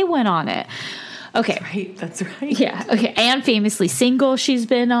 and then they went on it. Okay. That's right. Yeah. Okay. And Famously Single, she's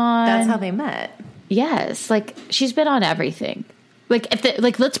been on. That's how they met. Yes. Like, she's been on everything.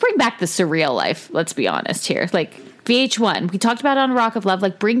 Like, let's bring back the surreal life. Let's be honest here. Like, VH1, we talked about it on Rock of Love.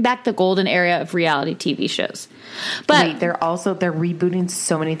 Like, bring back the golden era of reality TV shows. But wait, they're rebooting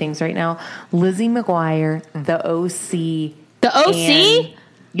so many things right now. Lizzie McGuire, The OC. The OC?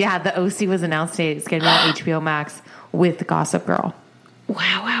 Yeah, The OC was announced today. It's going to be on HBO Max with Gossip Girl.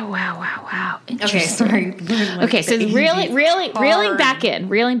 Wow. Interesting. Okay, sorry. Okay, so reeling back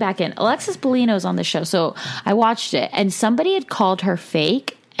in. Alexis Bellino's on the show, so I watched it, and somebody had called her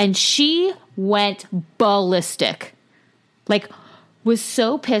fake, and she went ballistic. Like, was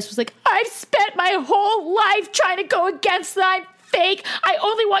so pissed, was like, I've spent my whole life trying to go against that. I'm fake. I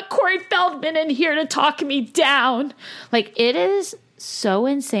only want Corey Feldman in here to talk me down. Like, it is so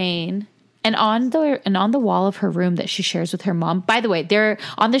insane. And on the wall of her room that she shares with her mom, by the way, they're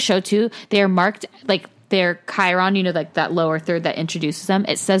on the show too. They are marked like their Chiron, like that lower third that introduces them.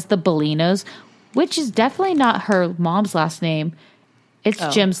 It says the Bellinos, which is definitely not her mom's last name. It's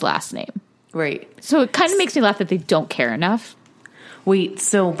Jim's last name. Right. So it kind of makes me laugh that they don't care enough. Wait,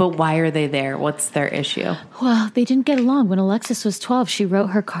 but why are they there? What's their issue? Well, they didn't get along. When Alexis was 12, she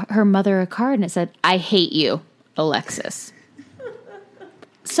wrote her mother a card and it said, "I hate you, Alexis."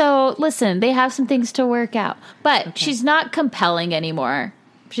 So, listen, they have some things to work out. But she's not compelling anymore.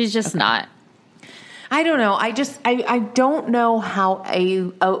 She's just not. I don't know. I don't know how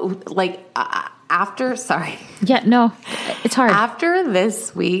after, sorry. Yeah, no, it's hard. After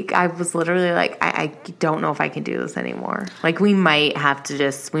this week, I was literally like, I don't know if I can do this anymore. Like, we might have to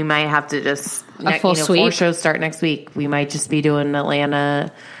just a full sweep. 4 shows start next week. We might just be doing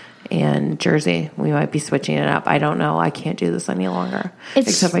Atlanta and Jersey. We might be switching it up. I don't know. I can't do this any longer.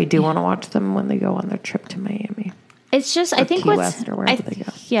 Except I do want to watch them when they go on their trip to Miami. It's just, I think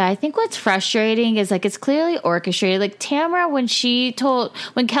I think what's frustrating is like, it's clearly orchestrated. Like Tamara, when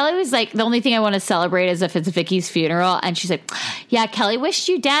Kelly was like, the only thing I want to celebrate is if it's Vicky's funeral. And she's like, yeah, Kelly wished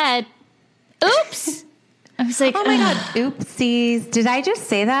you dead. Oops. I was like, oh my God. Oopsies. Did I just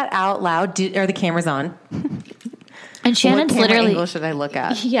say that out loud? Are the cameras on? And Shannon's literally, angle should I look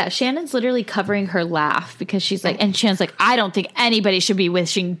at? Yeah, Shannon's literally covering her laugh because she's like, and Shannon's like, I don't think anybody should be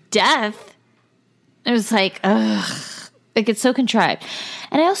wishing death. It was like, ugh, like it's so contrived.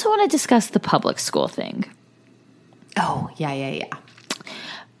 And I also want to discuss the public school thing. Oh, yeah.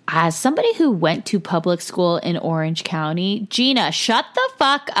 As somebody who went to public school in Orange County, Gina, shut the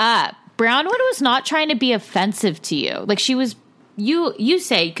fuck up. Brownwood was not trying to be offensive to you. Like she was, you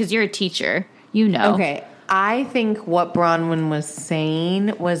say, because you're a teacher, you know. Okay. I think what Bronwyn was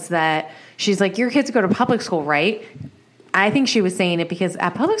saying was that she's like, your kids go to public school, right? I think she was saying it because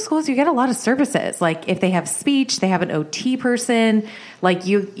at public schools, you get a lot of services. Like if they have speech, they have an OT person. Like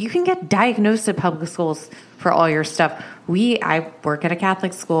you can get diagnosed at public schools for all your stuff. I work at a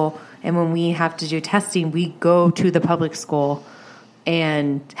Catholic school, and when we have to do testing, we go to the public school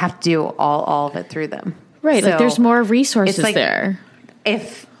and have to do all of it through them. Right. So like there's more resources there.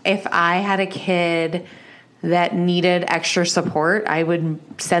 If I had a kid that needed extra support, I would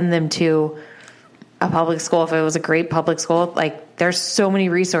send them to a public school if it was a great public school. Like there's so many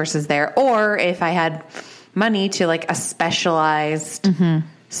resources there. Or if I had money to like a specialized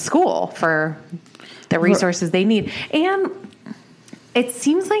school for the resources they need. And it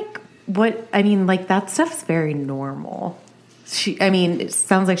seems like that stuff's very normal. It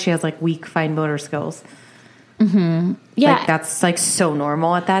sounds like she has like weak fine motor skills. Mm-hmm. Yeah. Like that's like so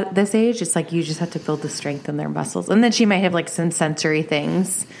normal at this age. It's like you just have to build the strength in their muscles. And then she might have like some sensory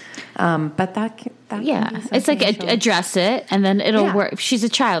things. But that it's like address it and then it'll work. She's a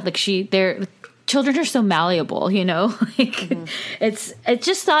child. Like children are so malleable, you know, like it's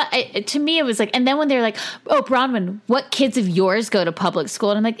just thought to me, it was like, and then when they're like, oh, Bronwyn, what kids of yours go to public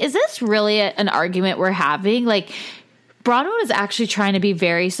school? And I'm like, is this really an argument we're having? Like Bronwyn is actually trying to be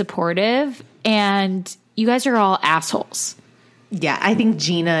very supportive and you guys are all assholes. Yeah, I think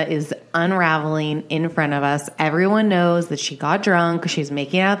Gina is unraveling in front of us. Everyone knows that she got drunk. She's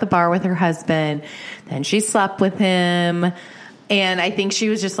making out at the bar with her husband. Then she slept with him. And I think she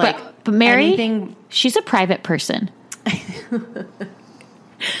was just like... But Mary, she's a private person.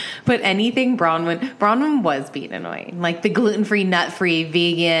 But anything Bronwyn was being annoying. Like the gluten-free, nut-free,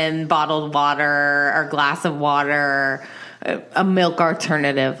 vegan, bottled water or glass of water, a milk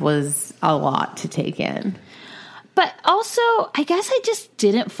alternative was a lot to take in. But also, I guess I just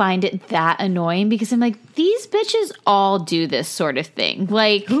didn't find it that annoying because I'm like, these bitches all do this sort of thing.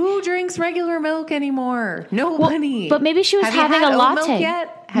 Like, who drinks regular milk anymore? Nobody. But maybe she was having a latte.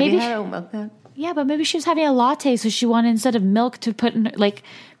 Have you had oat milk yet? Yeah, but maybe she was having a latte, so she wanted, instead of milk, to put in, like,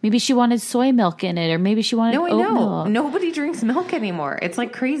 maybe she wanted soy milk in it, or maybe she wanted oat milk. Nobody drinks milk anymore. It's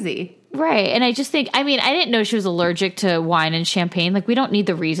like crazy. Right. And I just think, I mean, I didn't know she was allergic to wine and champagne. Like, we don't need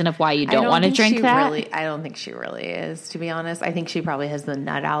the reason of why you don't want to drink that. I don't think she really is, to be honest. I think she probably has the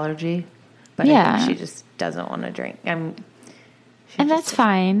nut allergy, but I think she just doesn't want to drink. And that's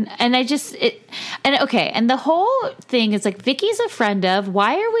fine. And and the whole thing is like, Vicky's a friend of,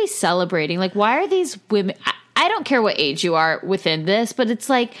 why are we celebrating? Like, why are these women, I don't care what age you are within this, but it's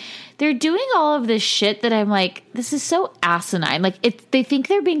like, they're doing all of this shit that I'm like, this is so asinine. Like, they think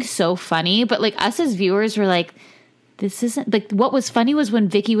they're being so funny, but like us as viewers were like, this isn't, like, what was funny was when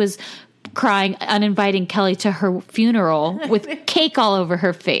Vicky was crying, uninviting Kelly to her funeral with cake all over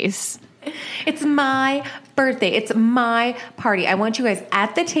her face. It's my birthday. It's my party. I want you guys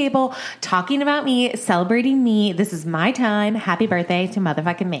at the table talking about me, celebrating me. This is my time. Happy birthday to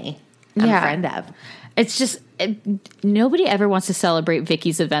motherfucking me. I'm a friend of. It's just, nobody ever wants to celebrate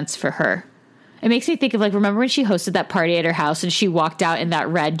Vicky's events for her. It makes me think of, like, remember when she hosted that party at her house and she walked out in that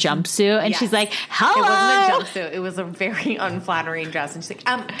red jumpsuit and she's like, hello. It wasn't a jumpsuit. It was a very unflattering dress. And she's like,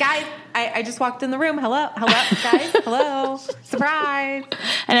 guys, I just walked in the room. Hello, guys. Hello. Surprise.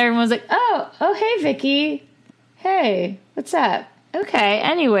 And everyone's like, oh, hey, Vicky. Hey, what's up? Okay.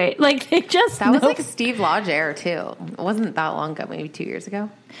 Anyway, like, they just, that was like Steve Lodger too. It wasn't that long ago, maybe 2 years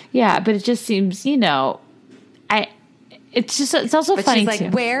ago. Yeah. But it just seems, it's also but funny she's like, too.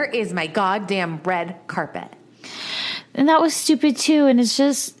 Where is my goddamn red carpet? And that was stupid too. And it's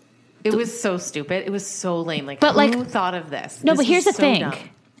just, it was so stupid. It was so lame. Like, but who thought of this? No, but here's the thing. Dumb.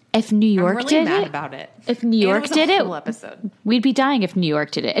 If New York I'm really did mad it, about it. If New York did it, episode. We'd be dying if New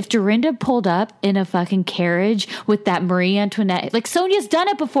York did it. If Dorinda pulled up in a fucking carriage with that Marie Antoinette, like, Sonia's done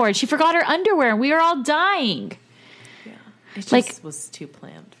it before and she forgot her underwear and we were all dying. Yeah. It just was too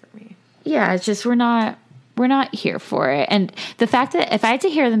planned for me. Yeah, it's just, we're not here for it. And the fact that if I had to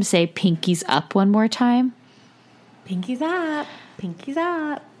hear them say pinkies up one more time. Pinkies up. Pinkies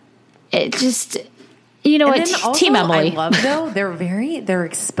up. It just, you know what, Team Emily. I love, though, they're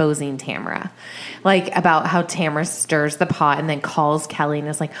exposing Tamra. Like, about how Tamra stirs the pot and then calls Kelly and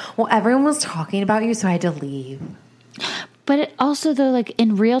is like, well, everyone was talking about you, so I had to leave. But it also, though, like,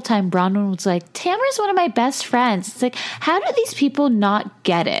 in real time, Bronwyn was like, Tamra's one of my best friends. It's like, how do these people not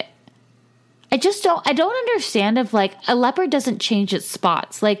get it? I don't understand if, like, a leopard doesn't change its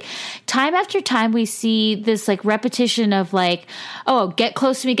spots. Like, time after time we see this, like, repetition of, like, oh, get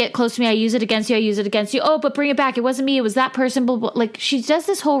close to me, I use it against you, oh, but bring it back, it wasn't me, it was that person, blah, blah. Like, she does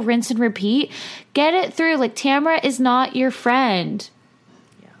this whole rinse and repeat. Get it through. Like, Tamra is not your friend.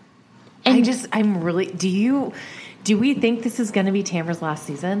 Yeah. And I'm really, do we think this is going to be Tamra's last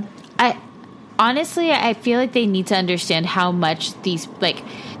season? Honestly, I feel like they need to understand how much these, like,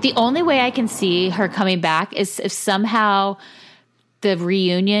 the only way I can see her coming back is if somehow the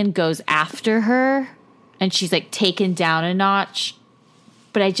reunion goes after her and she's, like, taken down a notch.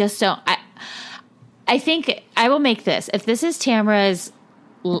 But I just don't. I think I will make this. If this is Tamra's,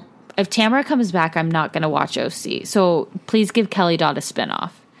 if Tamra comes back, I'm not going to watch OC. So please give Kelly Dodd a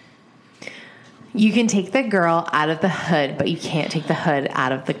spinoff. You can take the girl out of the hood, but you can't take the hood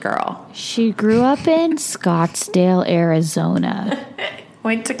out of the girl. She grew up in Scottsdale, Arizona.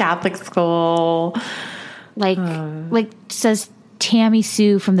 Went to Catholic school. Like says Tammy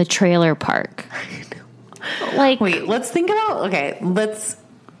Sue from the trailer park. Like, wait, let's think about,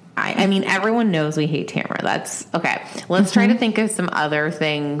 I mean, everyone knows we hate Tamra. That's, okay. Let's try to think of some other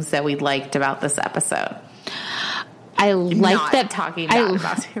things that we liked about this episode. I like that. Talking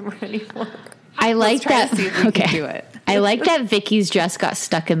about Tamra anymore. I like that. See if we can do it. I like that Vicky's dress got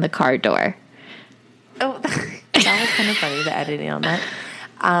stuck in the car door. Oh, that was kind of funny, the editing on that.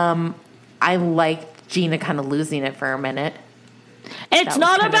 I liked Gina kind of losing it for a minute. It's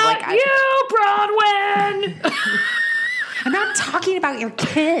not about you, Bronwyn. I'm not talking about your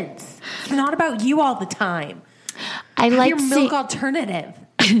kids. It's not about you all the time. I like your milk alternative.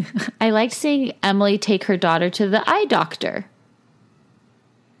 I liked seeing Emily take her daughter to the eye doctor.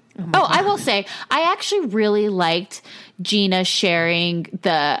 Oh, I will say, I actually really liked Gina sharing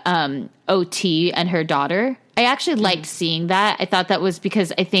the OT and her daughter. I actually liked seeing that. I thought that was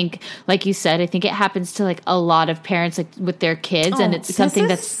because I think, like you said, I think it happens to, like, a lot of parents, like, with their kids, and it's something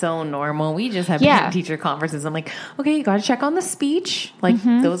that's so normal. We just have parent-teacher conferences. I'm like, okay, you got to check on the speech. Like,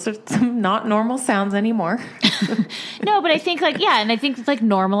 those are some not normal sounds anymore. No, but I think, like, yeah, and I think, like,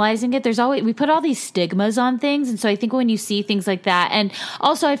 normalizing it, there's always, we put all these stigmas on things, and so I think when you see things like that, and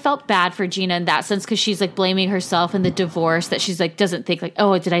also I felt bad for Gina in that sense, because she's, like, blaming herself in the divorce, that she's, like, doesn't think, like,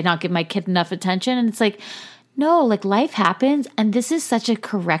 oh, did I not give my kid enough attention? And it's like, no, like life happens and this is such a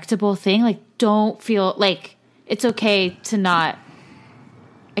correctable thing. Like, don't feel like it's okay to not,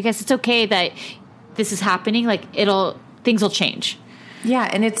 I guess it's okay that this is happening. Like things will change. Yeah,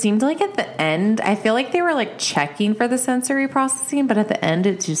 and it seemed like at the end, I feel like they were like checking for the sensory processing, but at the end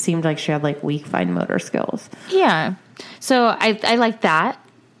it just seemed like she had like weak fine motor skills. Yeah. So I like that.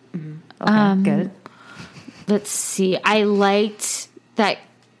 Okay, good. Let's see. I liked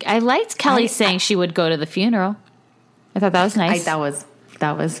Kelly saying she would go to the funeral. I thought that was nice. That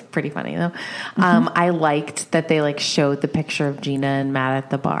was pretty funny though. I liked that they like showed the picture of Gina and Matt at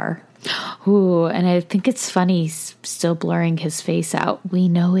the bar. Ooh, and I think it's funny he's still blurring his face out. We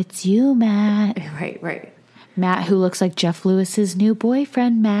know it's you, Matt. Right. Matt, who looks like Jeff Lewis's new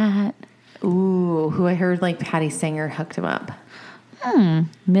boyfriend, Matt. Ooh, who I heard like Patty Singer hooked him up. $1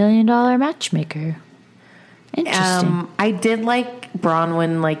 million matchmaker. Interesting. I did like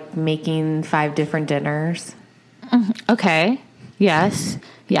Bronwyn like making 5 different dinners. Okay. Yes.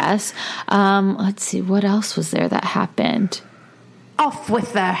 Let's see. What else was there that happened? Off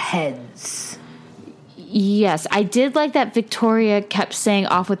with their heads. Yes, I did like that Victoria kept saying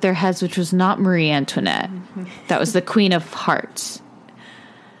off with their heads, which was not Marie Antoinette. That was the Queen of Hearts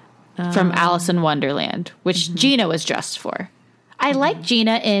from Alice in Wonderland, which Gina was dressed for. I like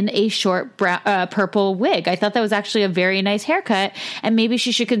Gina in a short purple wig. I thought that was actually a very nice haircut, and maybe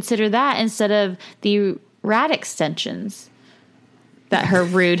she should consider that instead of the rat extensions that her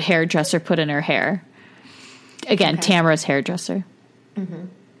rude hairdresser put in her hair. Again, okay. Tamara's hairdresser.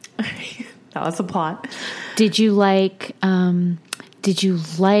 That was a plot. Did you like the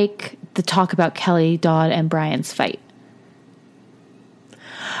talk about Kelly Dodd and Brian's fight?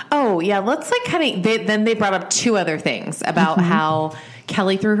 Oh yeah, let's like kind of. Then they brought up 2 other things about how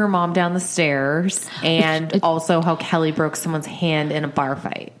Kelly threw her mom down the stairs, and also how Kelly broke someone's hand in a bar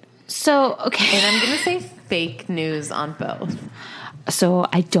fight. So okay, and I'm gonna say fake news on both. So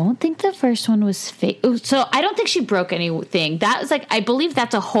I don't think the first one was fake. So I don't think she broke anything. That was like, I believe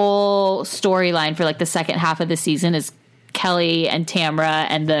that's a whole storyline for like the second half of the season is Kelly and Tamara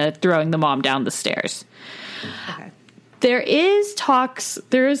and the throwing the mom down the stairs. Okay. There is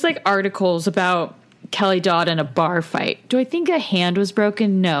like articles about Kelly Dodd in a bar fight. Do I think a hand was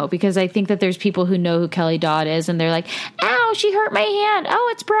broken? No, because I think that there's people who know who Kelly Dodd is and they're like, ow, she hurt my hand. Oh,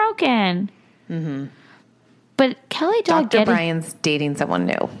 it's broken. Mm-hmm. But Kelly Dodd Dr. Brian's dating someone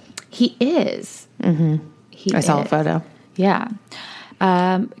new. He is. Mm-hmm. I saw a photo. Yeah.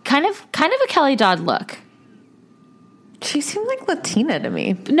 Kind of a Kelly Dodd look. She seemed like Latina to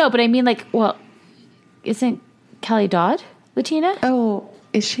me. No, but I mean like, well, isn't Kelly Dodd Latina? Oh,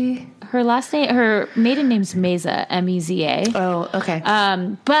 is she? Her maiden name's Meza, M-E-Z-A. Oh, okay.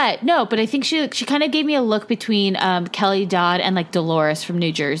 But I think she kind of gave me a look between Kelly Dodd and like Dolores from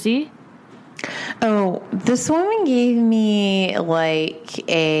New Jersey. Oh, this woman gave me like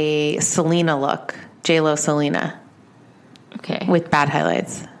a Selena look. J-Lo Selena. Okay. With bad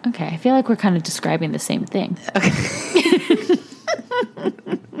highlights. Okay. I feel like we're kind of describing the same thing. Okay.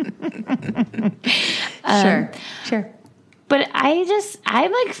 Sure. But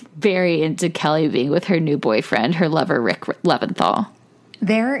I'm like very into Kelly being with her new boyfriend, her lover, Rick Leventhal.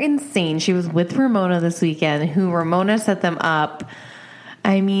 They're insane. She was with Ramona this weekend, who Ramona set them up.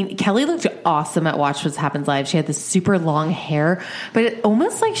 I mean, Kelly looked awesome at Watch What Happens Live. She had this super long hair, but it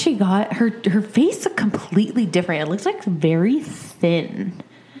almost like she got her face completely different. It looks like very thin,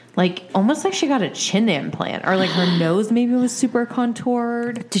 like almost like she got a chin implant, or like her nose maybe was super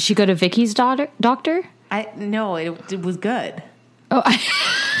contoured. Did she go to Vicky's doctor? No, it was good. Oh, I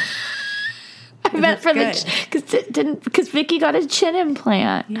meant for because Vicky got a chin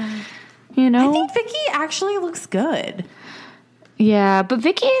implant. Yeah, you know, I think Vicky actually looks good. Yeah, but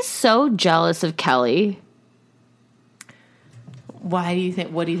Vicky is so jealous of Kelly. What do you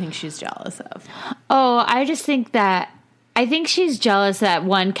think she's jealous of? Oh, I think she's jealous that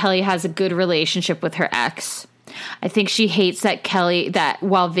one, Kelly has a good relationship with her ex. I think she hates that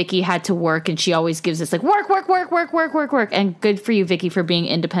while Vicky had to work and she always gives this like work. And good for you, Vicky, for being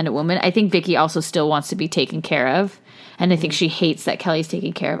an independent woman. I think Vicky also still wants to be taken care of. And I think she hates that Kelly's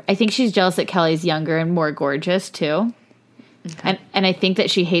taken care of. I think she's jealous that Kelly's younger and more gorgeous too. Okay. And I think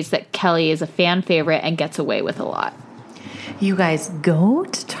that she hates that Kelly is a fan favorite and gets away with a lot. You guys, go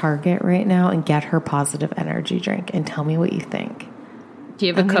to Target right now and get her positive energy drink and tell me what you think. Do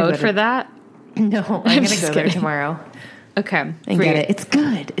you have a code for that? No, I'm going to go there tomorrow. Okay. And get it. It's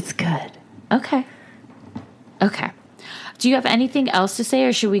good. It's good. Okay. Do you have anything else to say,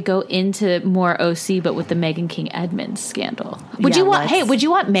 or should we go into more OC but with the Meghan King Edmonds scandal? Would you want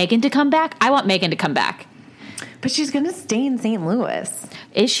Meghan to come back? I want Meghan to come back. But she's going to stay in St. Louis.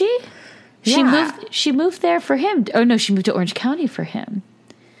 Is she? She moved there for him. Oh no, she moved to Orange County for him.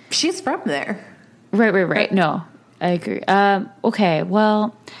 She's from there. Right. No, I agree. Okay,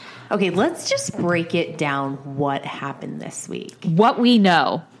 well. Okay, let's just break it down what happened this week. What we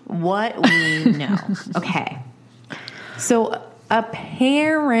know. Okay. So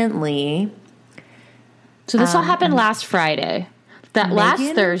apparently. So this all happened last Friday.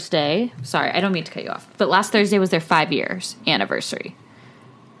 Last Thursday. Sorry, I don't mean to cut you off. But last Thursday was their 5 years anniversary.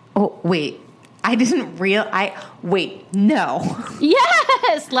 Oh, wait. Wait, no.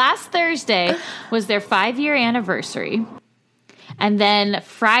 Yes, last Thursday was their 5-year anniversary. And then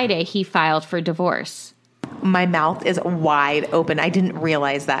Friday, he filed for divorce. My mouth is wide open. I didn't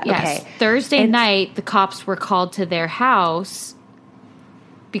realize that. Yes. Okay. Thursday night, the cops were called to their house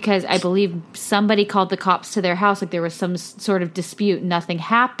because I believe somebody called the cops to their house. Like there was some sort of dispute. Nothing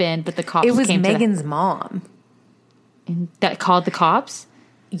happened, but the cops came. It was Megan's mom. That called the cops?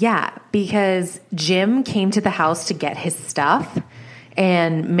 Yeah, because Jim came to the house to get his stuff.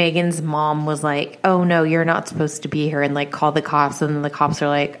 And Megan's mom was like, oh, no, you're not supposed to be here, and, like, called the cops. And then the cops are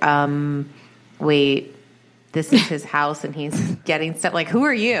like, wait, this is his house, and he's getting stuff. Like, who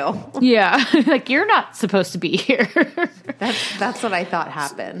are you? Yeah. Like, you're not supposed to be here. That's what I thought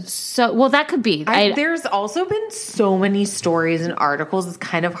happened. So, well, that could be. There's also been so many stories and articles. It's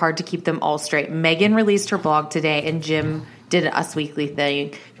kind of hard to keep them all straight. Megan released her blog today, and Jim did an Us Weekly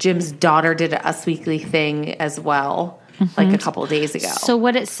thing. Jim's daughter did an Us Weekly thing as well. Like a couple of days ago. So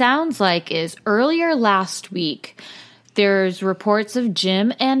what it sounds like is earlier last week, there's reports of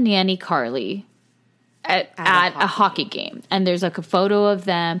Jim and Nanny Carly at a hockey game. And there's like a photo of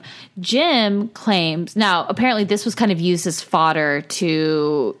them. Jim claims, now apparently this was kind of used as fodder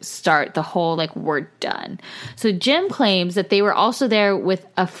to start the whole like we're done. So Jim claims that they were also there with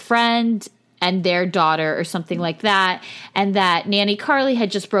a friend and their daughter or something like that, and that Nanny Carly had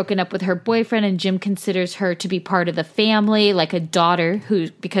just broken up with her boyfriend, and Jim considers her to be part of the family, like a daughter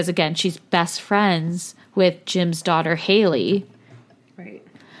because again, she's best friends with Jim's daughter, Haley. Right.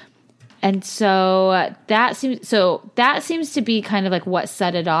 And so that seems to be kind of like what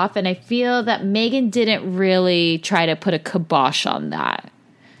set it off, and I feel that Megan didn't really try to put a kibosh on that.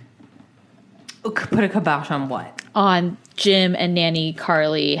 Put a kibosh on what? On Jim and Nanny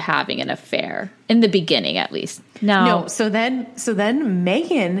Carly having an affair in the beginning, at least. No. So then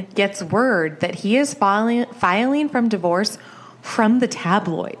Megan gets word that he is filing from divorce from the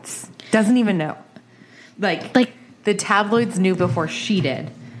tabloids. Doesn't even know. Like the tabloids knew before she did,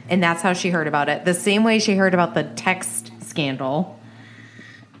 and that's how she heard about it. The same way she heard about the text scandal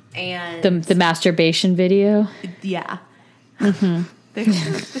and the masturbation video. Yeah. Mm-hmm.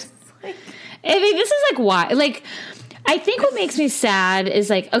 I mean, this is like why, like, I think what makes me sad is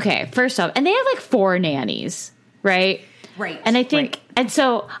like, okay, first off, and they have like 4 nannies, right? Right. And I think, and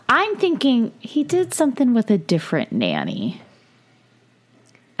so I'm thinking he did something with a different nanny.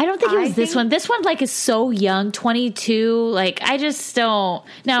 I don't think it was this one. This one like is so young, 22. Like, I just don't.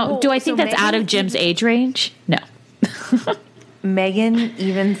 Now, do I think that's out of Jim's age range? No. Megan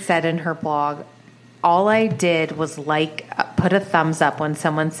even said in her blog, all I did was put a thumbs up when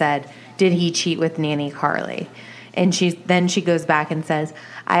someone said, did he cheat with Nanny Carly? And she goes back and says,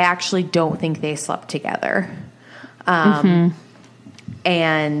 I actually don't think they slept together. And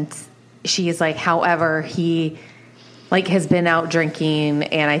she's like, however, he like has been out drinking,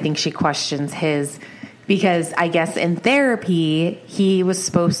 and I think she questions because I guess in therapy, he was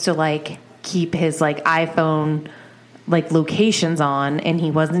supposed to like keep his like iPhone like locations on, and he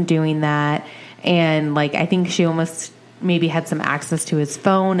wasn't doing that. And like, I think she almost maybe had some access to his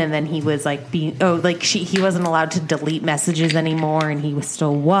phone, and then he was like he wasn't allowed to delete messages anymore, and he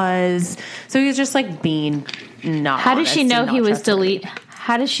still was. So he was just like being not. How does she know he was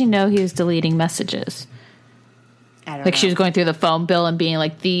How does she know he was deleting messages? I don't like know. She was going through the phone bill and being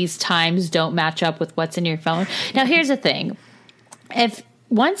like, these times don't match up with what's in your phone. Now here's the thing: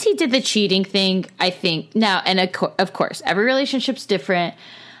 once he did the cheating thing, I think now, and of course, every relationship's different.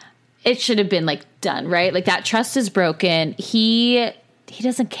 It should have been like done, right? Like that trust is broken. He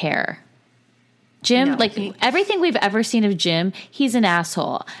doesn't care. Jim, everything we've ever seen of Jim, he's an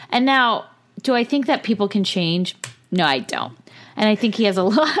asshole. And now, do I think that people can change? No, I don't. And I think he has a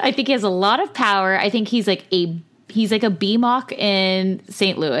lot of power. I think he's like a BMOC in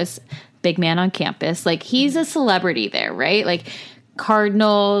St. Louis, big man on campus. Like he's a celebrity there, right? Like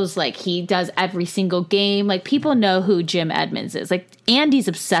Cardinals, like he does every single game. Like people know who Jim Edmonds is. Like Andy's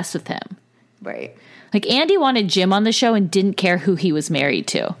obsessed with him. Right. Like Andy wanted Jim on the show and didn't care who he was married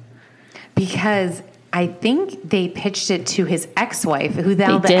to. Because I think they pitched it to his ex-wife, who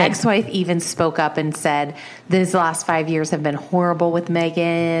now the ex-wife even spoke up and said, these last 5 years have been horrible with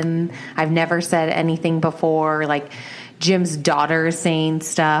Meghan. I've never said anything before. Like, Jim's daughter is saying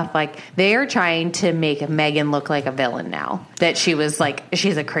stuff. Like, they are trying to make Meghan look like a villain now. That she was like,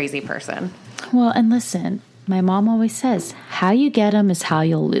 she's a crazy person. Well, and listen, my mom always says, how you get them is how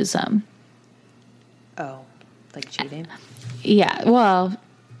you'll lose them. Oh, like cheating? Yeah, well...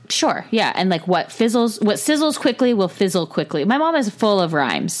 Sure. Yeah. And like what sizzles quickly will fizzle quickly. My mom is full of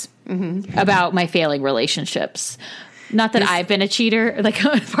rhymes about my failing relationships. Not that I've been a cheater, like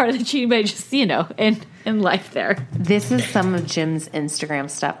part of the cheating, but just, in life there. This is some of Jim's Instagram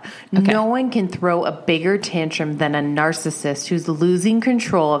stuff. Okay. No one can throw a bigger tantrum than a narcissist who's losing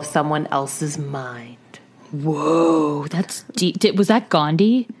control of someone else's mind. Whoa. That's deep. Was that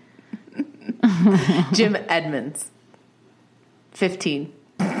Gandhi? Jim Edmonds. 15.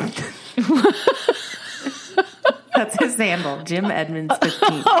 That's his handle, Jim Edmonds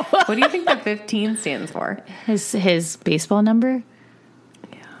 15. What do you think the 15 stands for? His baseball number?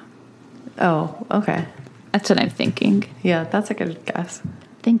 Yeah. Oh, okay. That's what I'm thinking. Yeah, that's a good guess.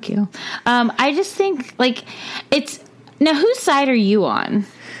 Thank you. I just think, now whose side are you on?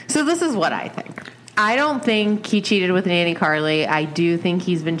 So this is what I think. I don't think he cheated with Nanny Carly. I do think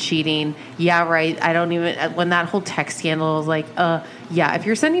he's been cheating. Yeah, right. I don't even, when that whole text scandal was like, yeah, if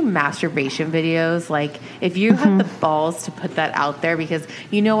you're sending masturbation videos, like if you have the balls to put that out there, because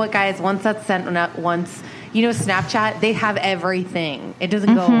you know what, guys, once that's sent, Snapchat, they have everything. It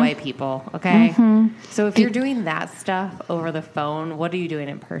doesn't go away, people. Okay. So if you're doing that stuff over the phone, what are you doing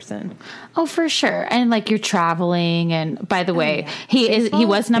in person? Oh, for sure. And like you're traveling. And by the way, he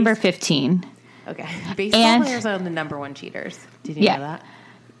was number 15. Okay. Baseball players are the number one cheaters. Did you know that?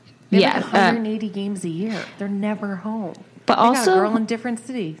 They have 180 games a year. They're never home. But they also, got a girl in different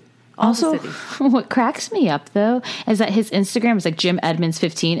cities. Also, what cracks me up, though, is that his Instagram is like Jim Edmonds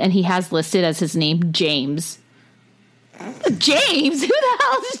 15, and he has listed as his name James. James? Who the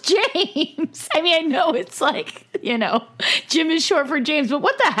hell is James? I mean, I know it's like, Jim is short for James, but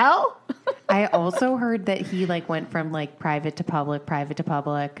what the hell? I also heard that he went from private to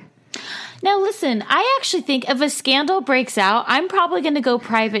public. Now, listen, I actually think if a scandal breaks out, I'm probably going to go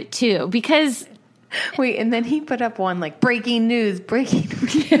private too, because... Wait, and then he put up one breaking news.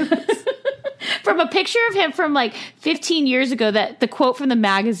 From a picture of him from 15 years ago, that the quote from the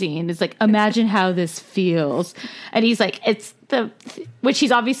magazine is imagine how this feels. And he's it's which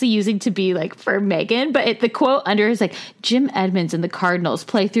he's obviously using to be for Meghan, but the quote under is Jim Edmonds and the Cardinals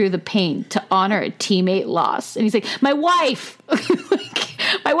play through the pain to honor a teammate loss. And he's my wife,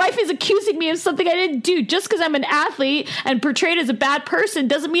 my wife is accusing me of something I didn't do. Just because I'm an athlete and portrayed as a bad person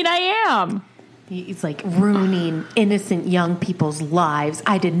doesn't mean I am. He's ruining innocent young people's lives.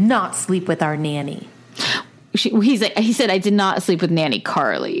 I did not sleep with our nanny. He said, I did not sleep with Nanny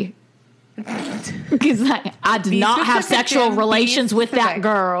Carly. Because I did not have sexual relations with that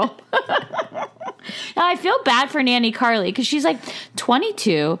girl. Now, I feel bad for Nanny Carly because she's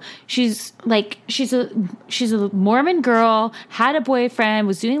 22. She's a Mormon girl, had a boyfriend,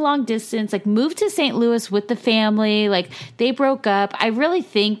 was doing long distance, moved to St. Louis with the family. They broke up. I really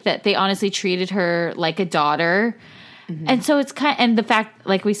think that they honestly treated her like a daughter. Mm-hmm. And so it's and the fact,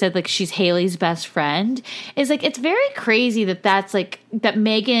 we said, she's Haley's best friend is it's very crazy that's that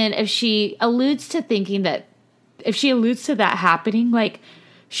Meghan, if she alludes to that happening,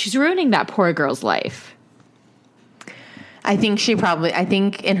 she's ruining that poor girl's life. I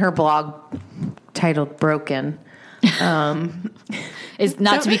think in her blog titled Broken, is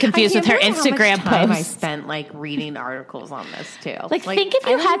not to be confused with her Instagram post. I spent reading articles on this too. Think if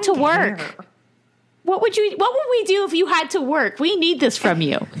you had to work. What would we do if you had to work? We need this from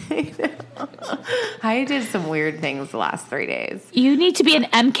you. I did some weird things the last 3 days. You need to be an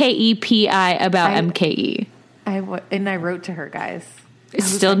MKE PI about MKE. And I wrote to her, guys.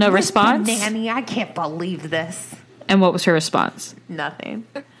 Still no response? Nanny, I can't believe this. And what was her response? Nothing.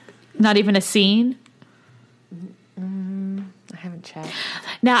 Not even a scene? I haven't checked.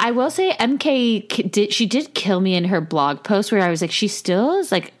 Now, I will say MK she did kill me in her blog post where I was she still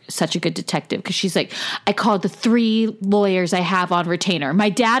is such a good detective because she's I called the 3 lawyers I have on retainer. My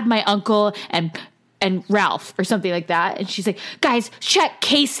dad, my uncle, and Ralph or something like that. And she's guys, check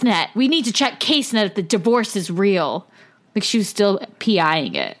CaseNet. We need to check CaseNet if the divorce is real. She was still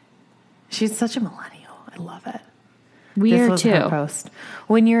PIing it. She's such a millennial. I love it. We are too. Her post.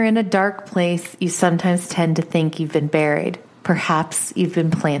 When you're in a dark place, you sometimes tend to think you've been buried. Perhaps you've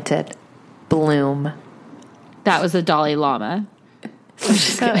been planted. Bloom. That was the Dalai Lama.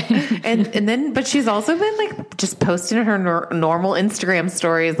 But she's also been like just posting her normal Instagram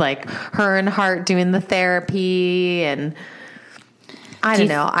stories, like her and Hart doing the therapy. And I don't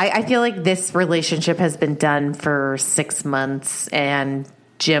know. I feel like this relationship has been done for 6 months, and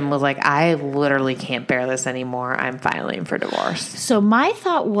Jim was like, I literally can't bear this anymore. I'm filing for divorce. So my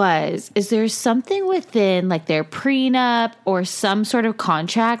thought is there something within like their prenup or some sort of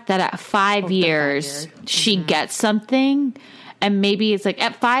contract that at 5 years she gets something? And maybe it's like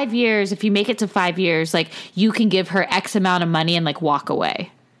at 5 years, if you make it to 5 years, like you can give her X amount of money and like walk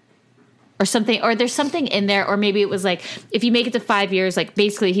away or something. Or there's something in there. Or maybe it was like, if you make it to 5 years, like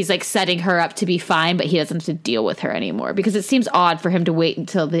basically he's like setting her up to be fine, but he doesn't have to deal with her anymore, because it seems odd for him to wait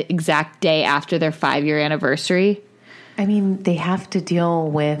until the exact day after their 5-year anniversary. I mean, they have to deal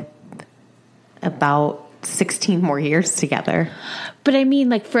with about 16 more years together. But I mean,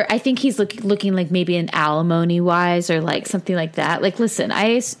 like I think he's looking like maybe an alimony wise or like something like that. Like, listen,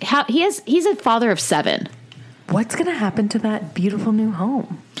 he's a father of 7. What's going to happen to that beautiful new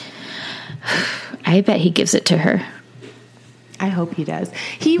home? I bet he gives it to her. I hope he does.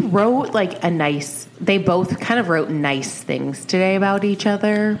 He wrote they both kind of wrote nice things today about each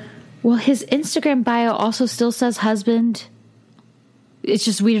other. Well, his Instagram bio also still says husband. It's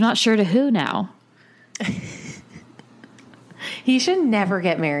just we're not sure to who now. He should never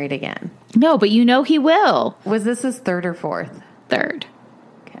get married again. No, but he will. Was this his 3rd or 4th? 3rd.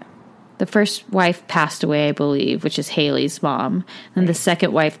 Okay. The first wife passed away, I believe, which is Haley's mom. And the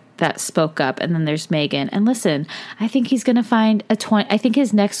second wife that spoke up. And then there's Megan. And listen, I think he's going to find I think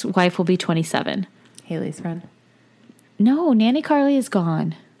his next wife will be 27. Haley's friend? No, Nanny Carly is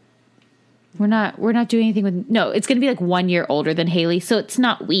gone. We're not doing anything with... No, it's going to be like 1 year older than Haley, so it's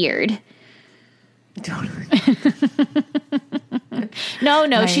not weird. Totally.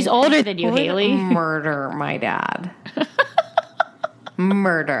 No, she's older than you, Haley. Murder my dad.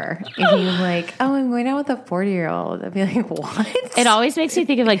 Murder. And he's like, oh, I'm going out with a 40-year-old. I'd be like, what? It always makes me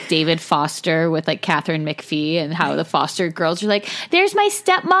think of like David Foster with like Catherine McPhee and how the Foster girls are like, there's my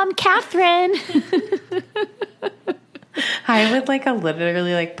stepmom, Catherine. I would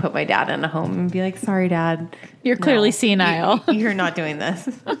literally put my dad in a home and be like, sorry, Dad. You're clearly senile. You're not doing this.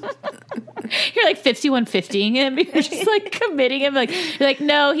 You're like 5150ing him. You're just like committing him. You're like,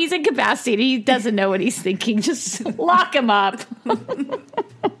 no, he's incapacitated. He doesn't know what he's thinking. Just lock him up.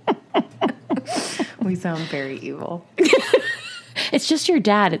 We sound very evil. It's just your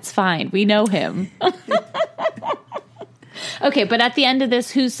dad. It's fine. We know him. Okay, but at the end of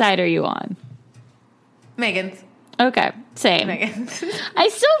this, whose side are you on? Megan's. Okay, same. Megan's. I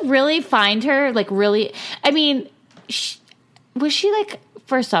still really find her really. I mean, was she like?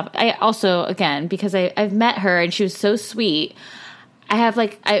 First off, I also again because I've met her and she was so sweet. I have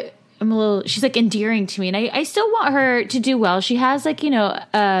I'm a little. She's endearing to me, and I still want her to do well. She has her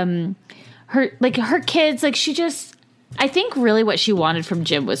kids. She just. I think really what she wanted from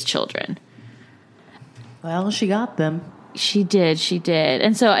Jim was children. Well, she got them. She did.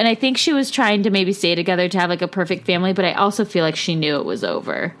 And I think she was trying to maybe stay together to have a perfect family, but I also feel like she knew it was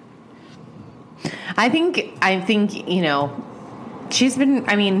over. I think, she's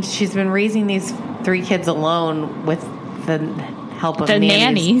been raising these 3 kids alone with the help of the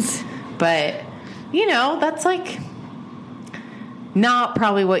nannies. But, that's not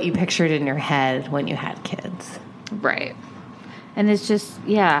probably what you pictured in your head when you had kids. Right. And it's just,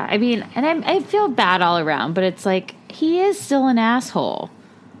 yeah, I mean, and I feel bad all around, but it's he is still an asshole.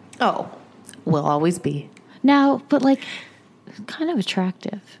 Oh, will always be. Now, but kind of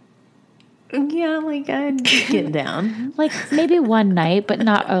attractive. Yeah, I'd get down. Maybe one night, but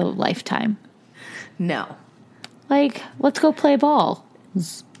not a lifetime. No. Let's go play ball.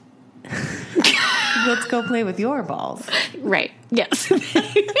 Let's go play with your balls. Right, yes.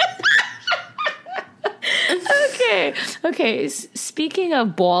 Okay. Speaking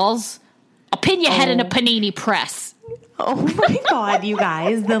of balls, I'll pin your head in a panini press. Oh my God, you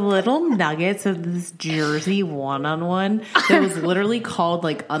guys, the little nuggets of this Jersey one-on-one that was literally called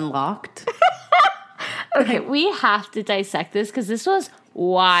Unlocked. Okay, we have to dissect this because this was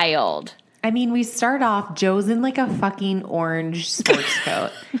wild. I mean, we start off, Joe's in a fucking orange sports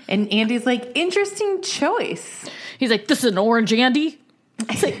coat. And Andy's interesting choice. He's like, this is an orange, Andy.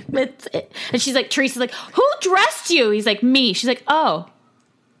 It's it's it. And she's like, Teresa's like, who dressed you? He's like, me. She's like, oh,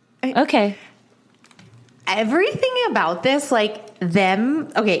 okay. Everything about this,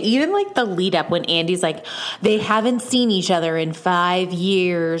 even like the lead up when Andy's like, they haven't seen each other in 5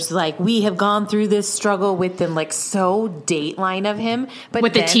 years. Like, we have gone through this struggle with them, like, so Dateline of him. But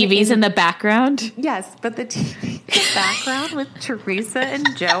with the TVs in the background? Yes, but the TV in the background with Teresa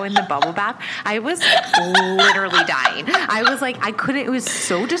and Joe in the bubble bath, I was literally dying. I was like, I couldn't, it was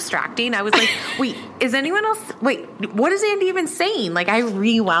so distracting. I was like, wait, is anyone else, what is Andy even saying? Like, I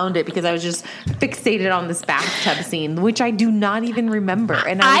rewound it because I was just fixated on this bathtub scene, which I do not even remember.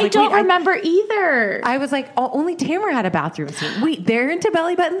 And I don't remember either. I was like, only Tamara had a bathroom scene. Wait, they're into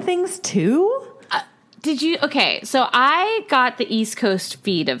belly button things too? Did you? Okay, so I got the East Coast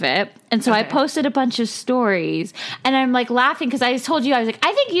feed of it, and so I posted a bunch of stories, and I'm like laughing because I told you, I was like,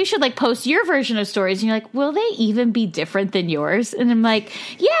 I think you should like post your version of stories, and you're like, will they even be different than yours? And I'm like,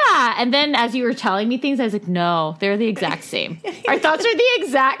 yeah. And then as you were telling me things, I was like, no, they're the exact same. Our thoughts are the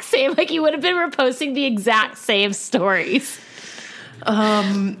exact same. Like, you would have been reposting the exact same stories.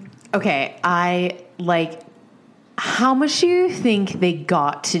 Okay, how much do you think they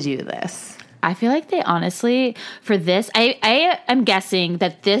got to do this? I feel like they honestly, for this, I am guessing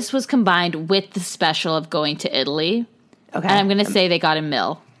that this was combined with the special of going to Italy. Okay. And I'm going to say they got a $1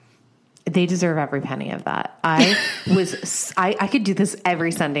 million. They deserve every penny of that. I could do this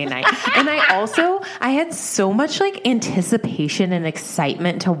every Sunday night. And I had so much like anticipation and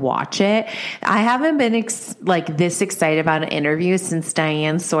excitement to watch it. I haven't been this excited about an interview since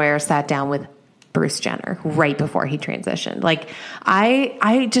Diane Sawyer sat down with Bruce Jenner right before he transitioned. Like,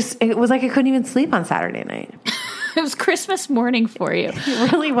 it was like I couldn't even sleep on Saturday night. It was Christmas morning for you.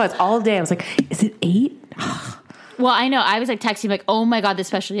 It really was. All day I was like, is it 8? Well, I know. I was like texting like, oh my God, this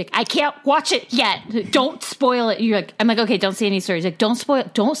special. Like, I can't watch it yet. Don't spoil it. You're like, I'm like, okay, don't say any stories. Like, don't spoil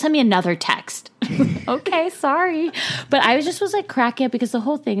it. Don't send me another text. Okay, sorry. But I was like cracking up because the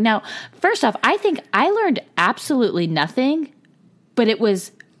whole thing. Now, first off, I think I learned absolutely nothing, but it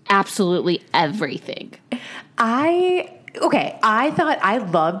was absolutely everything. I thought I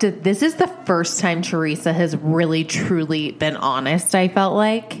loved it. This is the first time Teresa has really truly been honest, I felt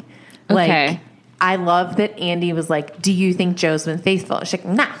like. Okay. I love that Andy was like, do you think Joe's been faithful? She's like,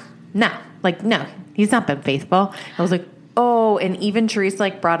 no. Like, no, he's not been faithful. I was like, oh, and even Teresa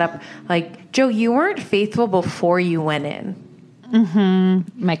like brought up like, Joe, you weren't faithful before you went in.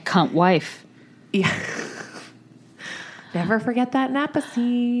 Mm-hmm. My cunt wife. Yeah. Never forget that Napa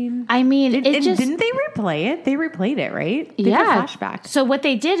scene. I mean, didn't they replay it? They replayed it, right? They did a flashback. So what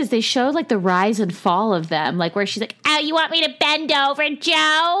they did is they showed like the rise and fall of them, like where she's like, "Oh, you want me to bend over,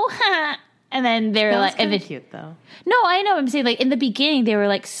 Joe?" And then they were like, "And it's cute though." No, I know. I'm saying like in the beginning they were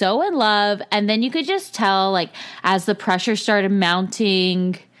like so in love, and then you could just tell like as the pressure started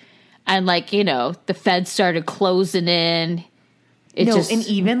mounting, and like the feds started closing in. And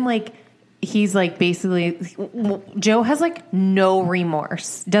even like. He's like basically Joe has like no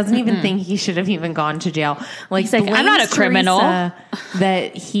remorse. Doesn't even think he should have even gone to jail. Like, he's like, I'm not a criminal.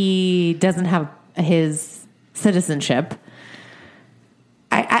 That he doesn't have his citizenship.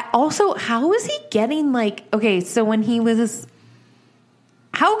 I also, how is he getting like, okay, so when he was,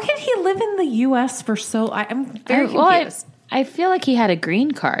 how can he live in the U.S. for so, I'm very confused. I feel like he had a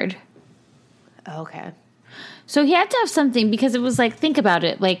green card. Okay. So he had to have something because it was like, think about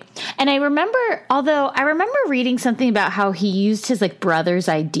it. Like, and I remember reading something about how he used his like brother's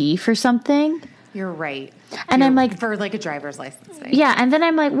ID for something. You're right. And I'm like, for like a driver's license thing. Yeah. And then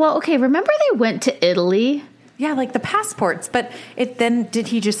I'm like, well, okay, remember they went to Italy? Yeah. Like the passports, but did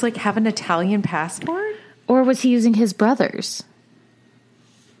he just like have an Italian passport? Or was he using his brother's?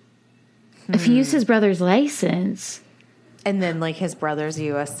 If he used his brother's license. And then like his brother's a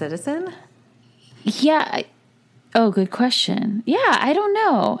U.S. citizen? Yeah. Oh, good question. Yeah, I don't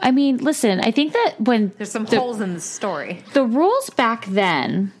know. I mean, listen, I think that when there's some holes in the story. The rules back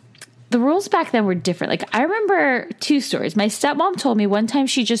then were different. Like I remember 2 stories. My stepmom told me one time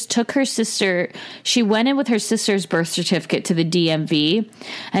she just took her sister, she went in with her sister's birth certificate to the DMV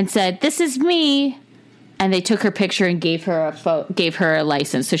and said, "This is me." And they took her picture and gave her a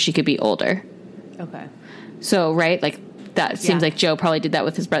license so she could be older. Okay. So, right? Like that seems like Joe probably did that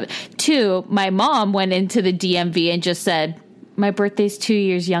with his brother. 2, my mom went into the DMV and just said, my birthday's 2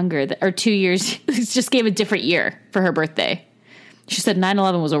 years younger, or 2 years, just gave a different year for her birthday. She said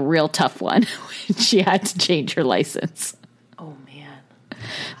 9/11 was a real tough one when she had to change her license. Oh, man.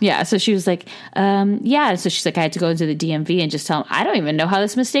 Yeah, so she was like, so she's like, I had to go into the DMV and just tell them, I don't even know how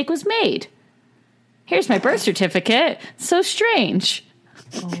this mistake was made. Here's my birth certificate. So strange.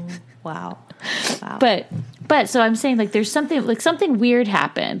 Oh, wow. But so I'm saying like there's something weird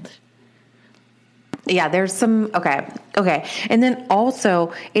happened. Yeah, there's some, okay. Okay. And then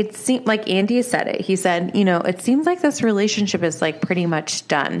also it seemed like Andy said it. He said, it seems like this relationship is like pretty much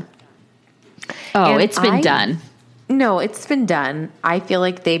done. Oh, and it's been done. No, it's been done. I feel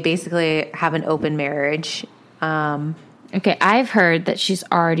like they basically have an open marriage. Okay. I've heard that she's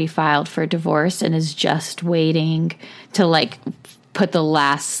already filed for divorce and is just waiting to like put the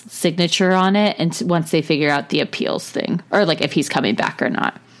last signature on it. And once they figure out the appeals thing or like if he's coming back or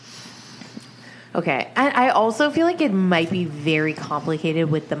not. Okay. And I also feel like it might be very complicated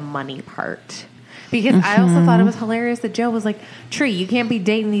with the money part. Because I also thought it was hilarious that Joe was like, Tree, you can't be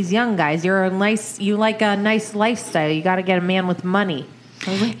dating these young guys. You like a nice lifestyle. You got to get a man with money.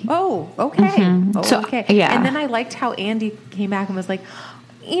 I was like, oh, okay. Mm-hmm. Oh, so, okay. Yeah. And then I liked how Andy came back and was like,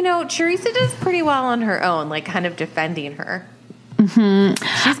 Teresa does pretty well on her own, like kind of defending her. Mm-hmm.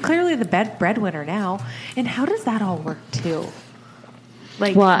 She's clearly the breadwinner now. And how does that all work too?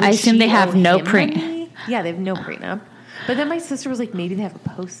 Like, well, I assume they have no prenup. Yeah, they have no prenup. But then my sister was like, maybe they have a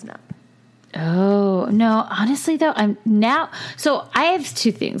postnup. Oh, no. Honestly, though, so I have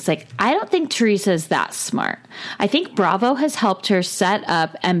two things. Like, I don't think Teresa is that smart. I think Bravo has helped her set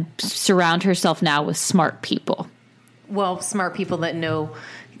up and surround herself now with smart people. Well, smart people that know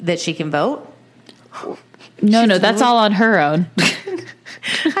that she can vote? No, that's all on her own.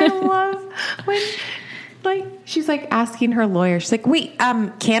 I love when... Like, she's like asking her lawyer. She's like, wait,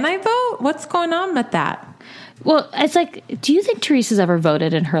 can I vote? What's going on with that? Well, it's like, do you think Teresa's ever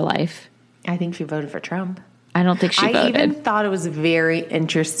voted in her life? I think she voted for Trump. I don't think she voted. I even thought it was very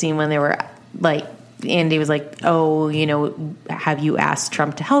interesting when they were like, Andy was like, oh, have you asked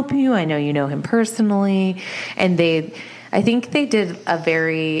Trump to help you? I know you know him personally. And I think they did a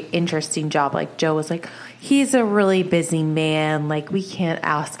very interesting job. Like, Joe was like, he's a really busy man. Like, we can't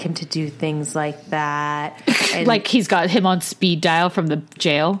ask him to do things like that. And like, he's got him on speed dial from the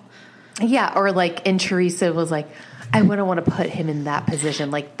jail. Yeah. Or like, and Teresa was like, I wouldn't want to put him in that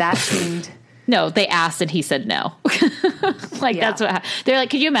position. Like, that seemed... No, they asked and he said no. That's what... They're like,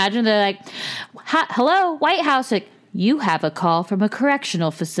 could you imagine? They're like, hello, White House. Like, you have a call from a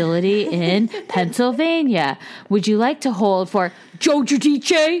correctional facility in Pennsylvania. Would you like to hold for Joe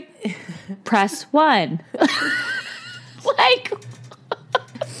Giudice? Press 1.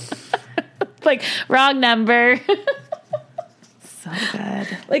 like, wrong number. So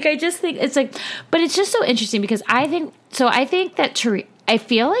good. Like, I just think it's like, but it's just so interesting because I think that I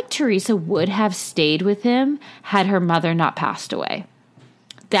feel like Teresa would have stayed with him had her mother not passed away.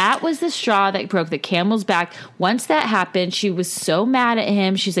 That was the straw that broke the camel's back. Once that happened, she was so mad at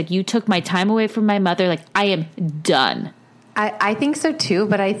him. She's like, you took my time away from my mother. Like, I am done. I think so too,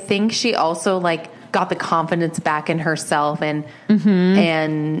 but I think she also like got the confidence back in herself and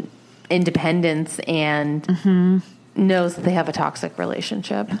and independence and knows that they have a toxic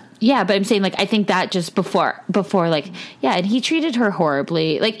relationship. Yeah, but I'm saying like I think that just before like and he treated her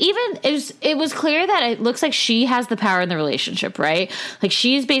horribly. Like even it was clear that it looks like she has the power in the relationship, right? Like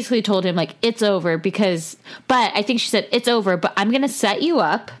she's basically told him like it's over but I think she said it's over, but I'm going to set you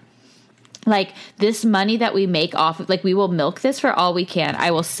up. Like this money that we make off of, like we will milk this for all we can.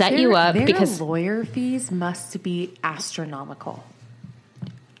 I will set you up because lawyer fees must be astronomical.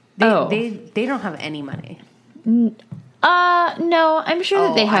 They don't have any money. No, I'm sure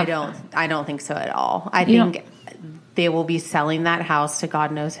that they have. I don't think so at all. I think they will be selling that house to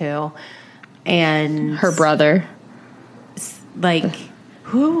God knows who, and her brother. Like,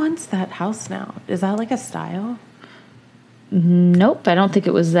 who wants that house now? Is that like a style? Nope, I don't think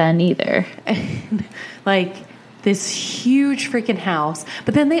it was then either. Like this huge freaking house,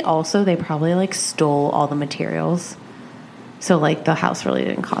 but then they probably like stole all the materials, so like the house really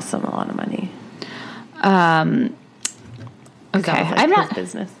didn't cost them a lot of money. Okay, I'm not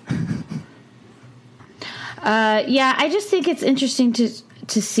business. I just think it's interesting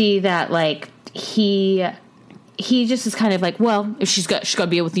to see that like he just is kind of like, well, if she's got to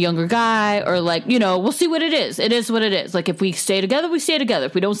be with the younger guy, or like, we'll see what it is. It is what it is. Like if we stay together, we stay together.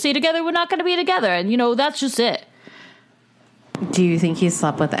 If we don't stay together, we're not going to be together. And that's just it. Do you think he's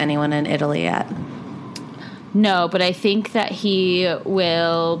slept with anyone in Italy yet? No, but I think that he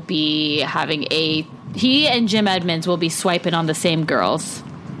will be having he and Jim Edmonds will be swiping on the same girls.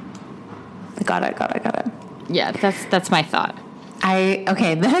 Got it. Yeah, that's my thought.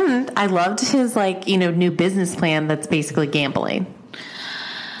 Then I loved his new business plan that's basically gambling.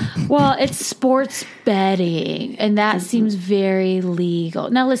 Well, it's sports betting, and that seems very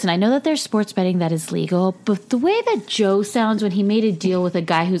legal. Now, listen, I know that there's sports betting that is legal, but the way that Joe sounds when he made a deal with a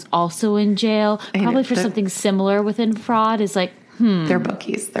guy who's also in jail, probably for something similar within fraud, is like, They're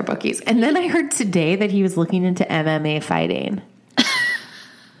bookies. And then I heard today that he was looking into MMA fighting,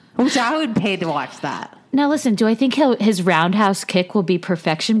 which I would pay to watch that. Now listen, do I think his roundhouse kick will be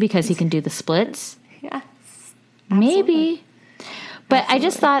perfection because he can do the splits? Yes. Maybe. But I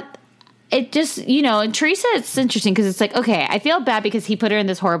just thought it just, and Teresa, it's interesting because it's like, okay, I feel bad because he put her in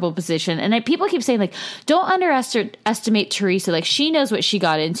this horrible position. And people keep saying, like, don't underestimate Teresa. Like, she knows what she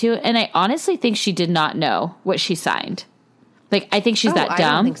got into. And I honestly think she did not know what she signed. Like, I think she's that dumb.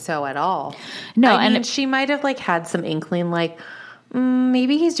 I don't think so at all. No, I mean, she might have, like, had some inkling, like,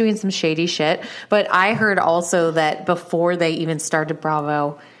 maybe he's doing some shady shit. But I heard also that before they even started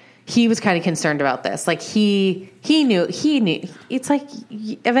Bravo, he was kind of concerned about this. Like, he knew. It's like,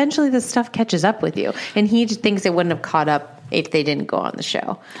 eventually this stuff catches up with you. And he just thinks it wouldn't have caught up if they didn't go on the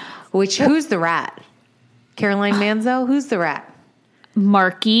show. Who's the rat? Caroline Manzo? Who's the rat?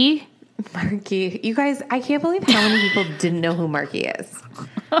 Marky. You guys, I can't believe how many people didn't know who Marky is.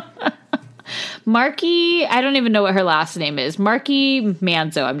 Marky, I don't even know what her last name is. Marky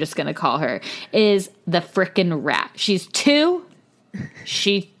Manzo, I'm just going to call her, is the frickin' rat. She's 2.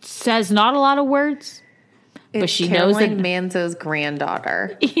 She says not a lot of words, but she knows that Manzo's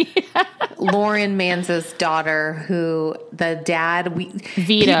granddaughter. Yeah. Lauren Manzo's daughter, who the dad, Vito.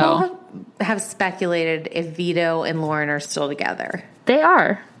 People have speculated if Vito and Lauren are still together. They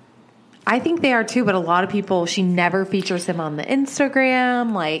are. I think they are too, but a lot of people, she never features him on the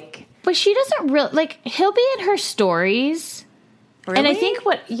Instagram, like. But she doesn't really, like, he'll be in her stories. Really? And I think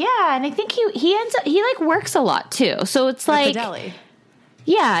and I think he ends up, he like works a lot too. So it's like. With the deli.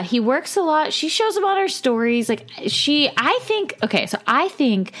 Yeah, he works a lot. She shows him on her stories. Like, I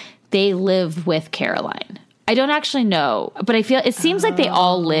think they live with Caroline. I don't actually know, but I feel, it seems like they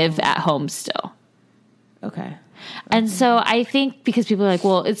all live at home still. Okay. And so I think because people are like,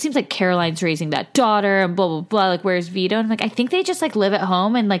 well, it seems like Caroline's raising that daughter and blah, blah, blah. Like, where's Vito? And I'm like, I think they just like live at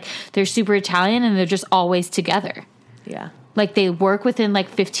home and like they're super Italian and they're just always together. Yeah. Like they work within like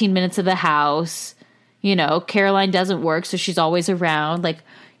 15 minutes of the house. Caroline doesn't work, so she's always around. Like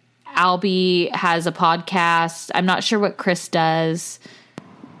Albie has a podcast. I'm not sure what Chris does.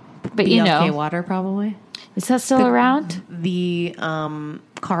 But BLK Water probably. Is that still around? The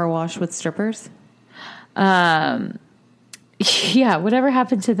car wash with strippers? Yeah, whatever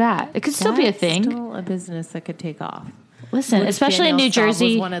happened to that? It could still be a thing. Still a business that could take off. Listen, especially in New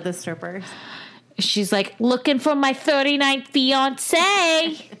Jersey. Was one of the strippers. She's like, looking for my 39th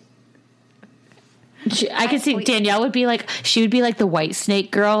fiance. I could see Danielle would be like, she would be like the White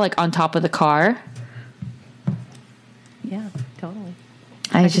Snake girl, like on top of the car. Yeah, totally.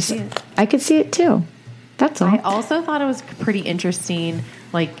 I could see it too. That's all. I also thought it was pretty interesting,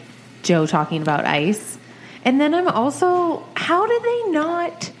 like Joe talking about ice. And then I'm also, how did they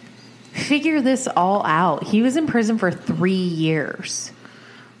not figure this all out? He was in prison for 3 years.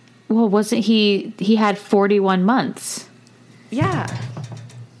 Well, wasn't he had 41 months. Yeah.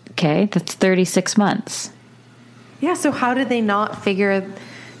 Okay, that's 36 months. Yeah, so how did they not figure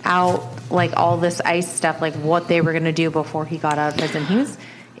out like all this ice stuff, like what they were going to do before he got out of prison?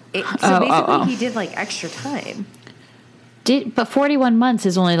 He did like extra time. But 41 months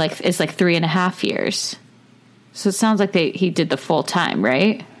is only like 3.5 years. So it sounds like he did the full time,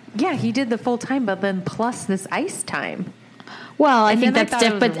 right? Yeah, he did the full time, but then plus this ice time. Well, I think that's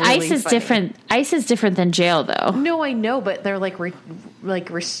different. But really ice is different. Ice is different than jail, though. No, I know, but they're like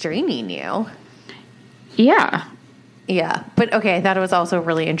restraining you. Yeah. Yeah, but okay, I thought it was also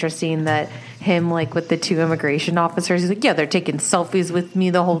really interesting that him, like, with the 2 immigration officers, he's like, yeah, they're taking selfies with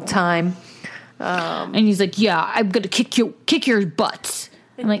me the whole time. And he's like, yeah, I'm going to kick your butts.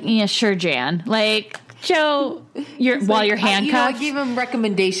 I'm like, yeah, sure, Jan. Like, Joe, while you're handcuffed. I gave him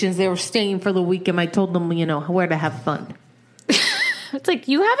recommendations. They were staying for the weekend. I told them, where to have fun. It's like,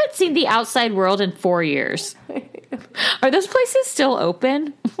 you haven't seen the outside world in 4 years. Are those places still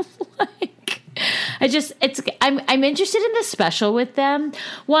open? I'm interested in the special with them.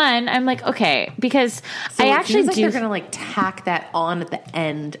 One, I'm like, okay, because so I actually they're going to like tack that on at the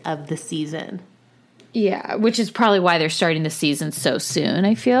end of the season. Yeah, which is probably why they're starting the season so soon,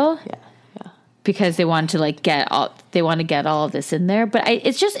 I feel. Yeah. Because they want to like get all of this in there. But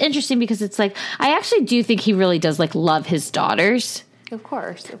it's just interesting because it's like, I actually do think he really does like love his daughters. Of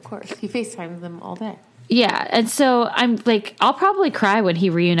course. He FaceTimes them all day. Yeah, and so I'm like, I'll probably cry when he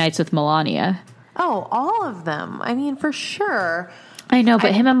reunites with Melania. Oh, all of them. I mean, for sure. I know,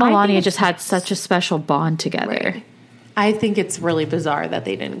 but him and Melania just had such a special bond together. Right. I think it's really bizarre that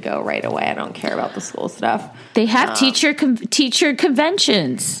they didn't go right away. I don't care about the school stuff. They have teacher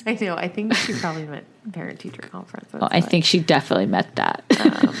conventions. I know. I think she probably meant parent-teacher conference. Well, I think she definitely meant that.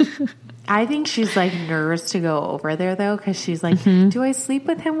 I think she's like nervous to go over there, though, because she's like, do I sleep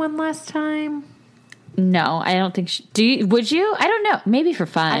with him one last time? No, I don't think. Would you? I don't know. Maybe for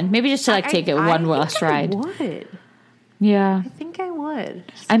fun. Maybe just to take it one last ride. I would. Yeah. I think I would.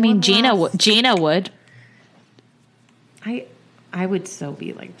 I mean, Gina would. I would so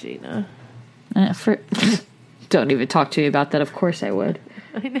be like Gina. Don't even talk to me about that. Of course I would.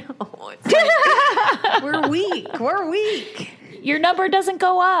 I know. Like, we're weak. We're weak. Your number doesn't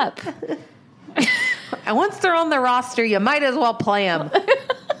go up. And once they're on the roster, you might as well play them.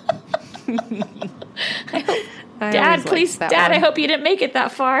 Dad, please, Dad, I hope you didn't make it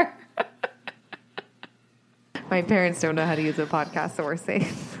that far. My parents don't know how to use a podcast, so we're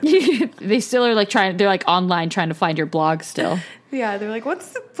safe. They still are they're online trying to find your blog still. Yeah, they're like,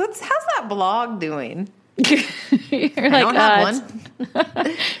 how's that blog doing? You're I don't have one.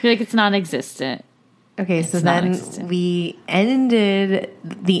 You're like, it's non-existent. Okay, so then we ended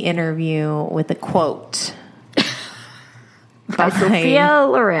the interview with a quote by Sophia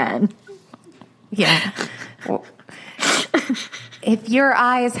Loren. Yeah. If your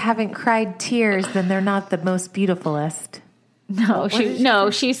eyes haven't cried tears, then they're not the most beautifulest.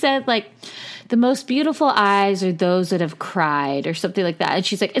 She said the most beautiful eyes are those that have cried or something like that. And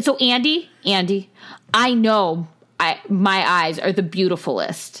she's like, and so Andy, I know my eyes are the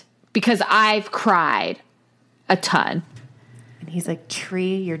beautifulest because I've cried a ton. And he's like,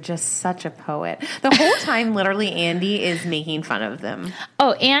 Tree, you're just such a poet. The whole time, literally, Andy is making fun of them.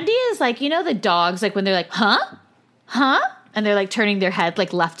 Oh, Andy is the dogs, when they're like, huh? And they're turning their head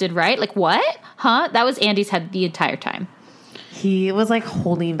left and right. What? Huh? That was Andy's head the entire time. He was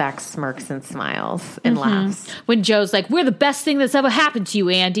holding back smirks and smiles and laughs. When Joe's like, we're the best thing that's ever happened to you,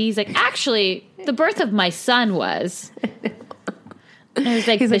 Andy. He's like, actually, the birth of my son was. And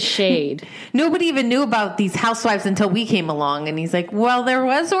it was the shade. Nobody even knew about these housewives until we came along. And he's like, well, there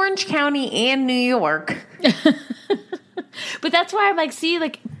was Orange County and New York. But that's why I'm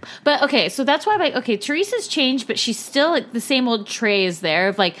but okay, so that's why I'm okay, Teresa's changed, but she's still the same old Trey is there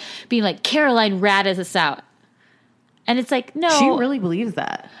of being Caroline ratted us out. And it's no. She really believes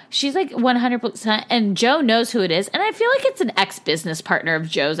that. She's 100%. And Joe knows who it is. And I feel like it's an ex-business partner of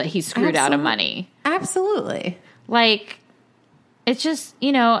Joe's that he screwed out of money. Absolutely. It's just,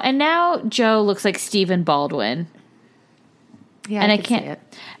 and now Joe looks like Stephen Baldwin. Yeah, and I can't. See it.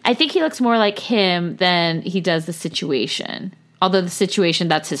 I think he looks more like him than he does the Situation. Although the Situation,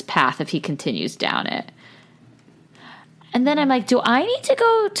 that's his path if he continues down it. And then I'm like, do I need to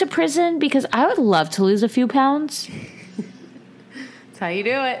go to prison? Because I would love to lose a few pounds. That's how you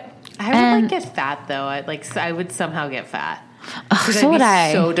do it. I would get fat though. I would somehow get fat. So would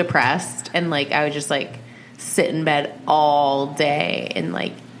I. So depressed, and I would just sit in bed all day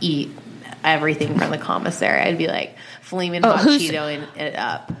and eat everything from the commissary. I'd be flaming hot Cheeto it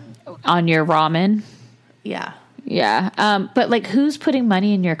up on your ramen. Yeah. Yeah. But who's putting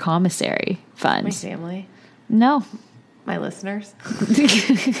money in your commissary funds? My family. No. My listeners.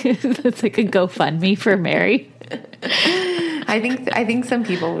 That's a GoFundMe for Mary. I think some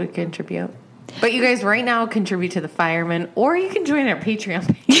people would contribute. But you guys right now contribute to the firemen, or you can join our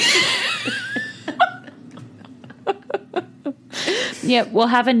Patreon page. Yeah, we'll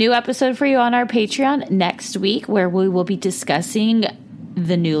have a new episode for you on our Patreon next week where we will be discussing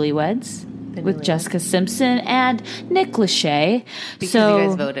The Newlyweds with Jessica Simpson and Nick Lachey. Because you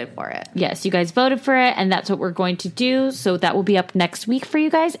guys voted for it. Yes, you guys voted for it, and that's what we're going to do. So that will be up next week for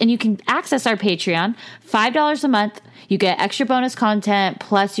you guys. And you can access our Patreon, $5 a month. You get extra bonus content,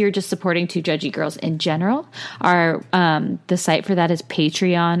 plus you're just supporting Two Judgy Girls in general. Our the site for that is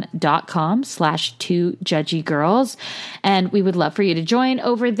patreon.com/2judgygirls. And we would love for you to join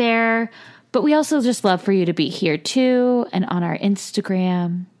over there. But we also just love for you to be here too, and on our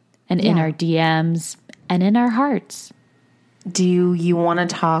Instagram, and in our DMs, and in our hearts. Do you want to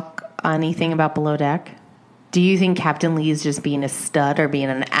talk anything about Below Deck? Do you think Captain Lee is just being a stud or being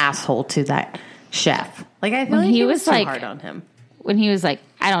an asshole to that chef? I feel he was too hard on him. When he was like,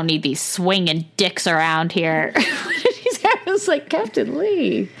 I don't need these swinging dicks around here. I was like, Captain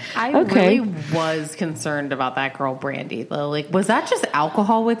Lee. I really was concerned about that girl, Brandy, though. Was that just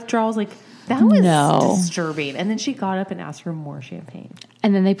alcohol withdrawals? That was disturbing. And then she got up and asked for more champagne.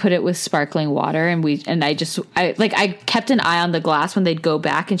 And then they put it with sparkling water, and I kept an eye on the glass when they'd go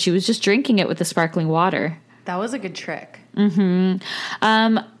back, and she was just drinking it with the sparkling water. That was a good trick. Mm-hmm.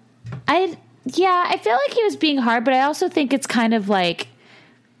 I feel like he was being hard, but I also think it's kind of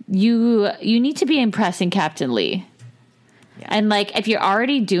you need to be impressing Captain Lee. Yeah. And if you're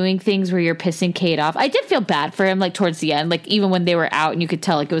already doing things where you're pissing Kate off, I did feel bad for him towards the end, even when they were out and you could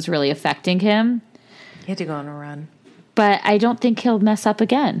tell it was really affecting him. He had to go on a run. But I don't think he'll mess up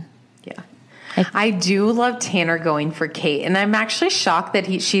again. Yeah. I do love Tanner going for Kate, and I'm actually shocked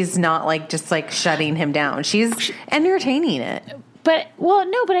that she's not like just like shutting him down. She's entertaining it. But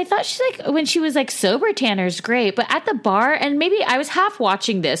I thought she's like, when she was like sober, Tanner's great. But at the bar, and maybe I was half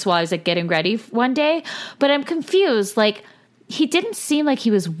watching this while I was like getting ready one day, but I'm confused. Like, he didn't seem like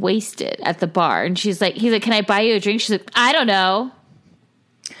he was wasted at the bar. And he's like, can I buy you a drink? She's like, I don't know.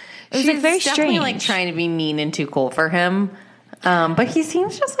 It was like very definitely strange. Like trying to be mean and too cool for him. But he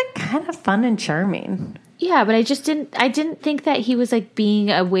seems just like kind of fun and charming. Yeah, but I didn't think that he was like being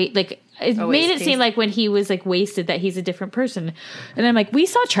it made it seem like when he was like wasted that he's a different person. And I'm like, we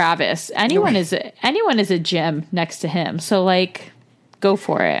saw Travis. Anyone is a gem next to him. So like, go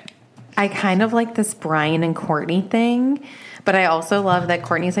for it. I kind of like this Brian and Courtney thing, but I also love that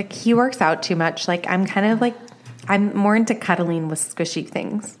Courtney's like, he works out too much. Like, I'm kind of like, I'm more into cuddling with squishy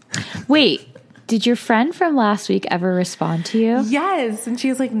things. Wait, did your friend from last week ever respond to you? Yes. And she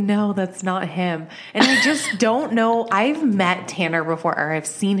was like, no, that's not him. And I just don't know. I've met Tanner before, or I've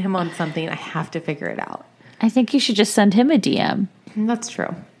seen him on something. I have to figure it out. I think you should just send him a DM. That's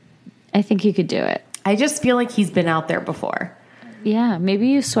true. I think you could do it. I just feel like he's been out there before. Yeah, maybe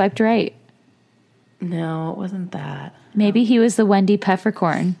you swiped right. No, it wasn't that. Maybe he was the Wendy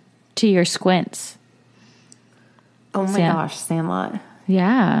Peppercorn to your squints. Oh my gosh, Sandlot.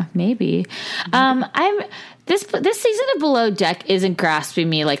 Yeah, maybe. This season of Below Deck isn't grasping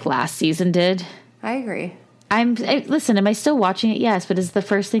me like last season did. I agree. Listen, am I still watching it? Yes, but is the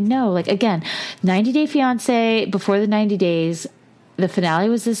first thing? No. Like, again, 90 Day Fiance, before the 90 days, the finale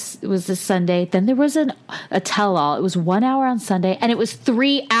was this Sunday. Then there was a tell-all. It was 1 hour on Sunday, and it was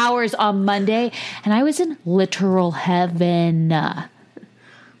 3 hours on Monday, and I was in literal heaven. Wow.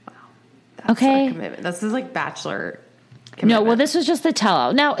 That's okay. A commitment. This is like Bachelor commitment. No, well, this was just the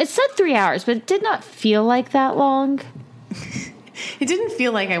tell-all. Now, it said 3 hours, but it did not feel like that long. It didn't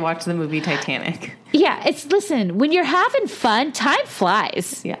feel like I watched the movie Titanic. Yeah, listen, when you're having fun, time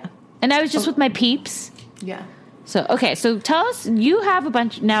flies. Yeah. And I was just with my peeps. Yeah. So, okay, so tell us, you have a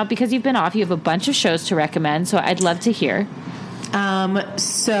bunch, now because you've been off, you have a bunch of shows to recommend, so I'd love to hear.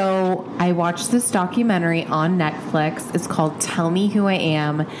 So I watched this documentary on Netflix. It's called Tell Me Who I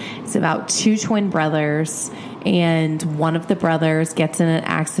Am. It's about two twin brothers, and one of the brothers gets in an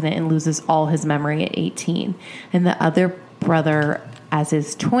accident and loses all his memory at 18. And the other brother, as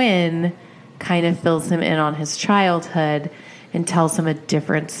his twin, kind of fills him in on his childhood and tells him a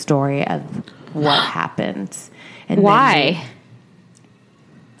different story of what happened. And why?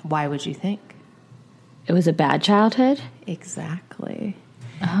 Why would you think? It was a bad childhood? Exactly.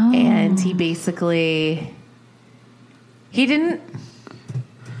 Oh. And he didn't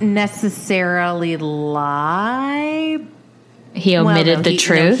necessarily lie. He omitted the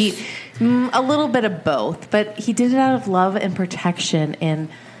truth? A little bit of both, but he did it out of love and protection, and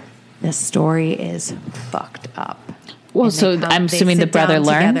the story is fucked up. Well, so I'm assuming the brother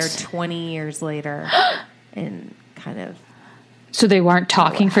learns? Together 20 years later and kind of... So they weren't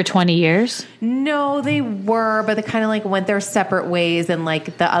talking for 20 years? No, they were, but they kind of like went their separate ways. And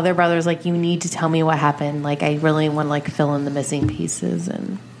like the other brother's like, you need to tell me what happened. Like, I really want to like fill in the missing pieces.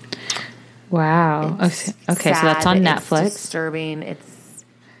 And wow. Okay, so that's on Netflix. It's disturbing. It's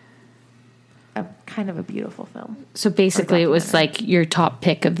a kind of a beautiful film. So basically it was like your top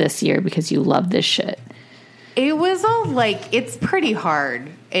pick of this year because you love this shit. It was it's pretty hard.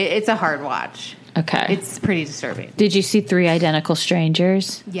 It's a hard watch. Okay. It's pretty disturbing. Did you see 3 Identical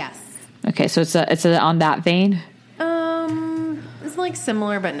Strangers? Yes. Okay, so it's on that vein? It's like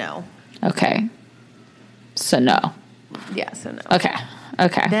similar, but no. Okay. So no. Yeah, so no.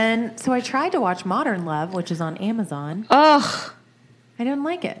 Okay. Then, so I tried to watch Modern Love, which is on Amazon. Ugh. I didn't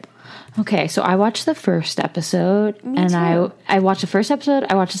like it. Okay, so I watched the first episode. Me too. I watched the first episode.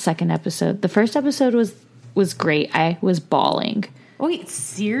 I watched the second episode. The first episode was great. I was bawling. Wait,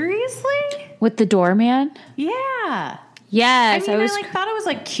 seriously? With the doorman? Yeah. Yes. I thought it was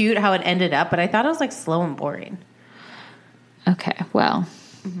like cute how it ended up, but I thought it was like slow and boring. Okay, well,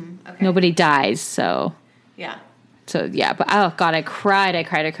 nobody dies, so. Yeah. So, yeah, but oh, God, I cried.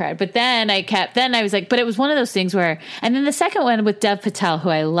 But then I was like, but it was one of those things where, and then the second one with Dev Patel, who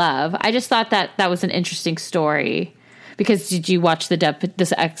I love, I just thought that was an interesting story. Because did you watch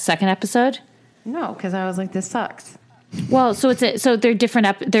the second episode? No, because I was like, this sucks. Well, so they're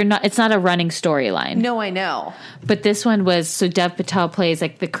different. They're not. It's not a running storyline. No, I know. But this one was, so Dev Patel plays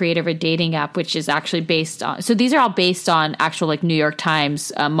like the creator of a dating app, which is actually based on. So these are all based on actual like New York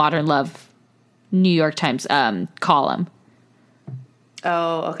Times Modern Love, New York Times column.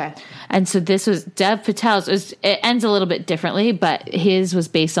 Oh, okay. And so this was Dev Patel's. It ends a little bit differently, but his was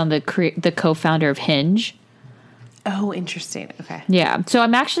based on the co-founder of Hinge. Oh, interesting. Okay. Yeah. So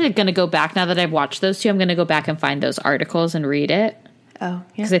I'm actually going to go back now that I've watched those two. I'm going to go back and find those articles and read it. Oh, yeah.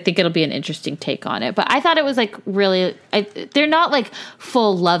 Because I think it'll be an interesting take on it. But I thought it was like really, they're not like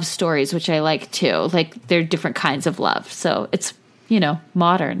full love stories, which I like too. Like they're different kinds of love. So it's,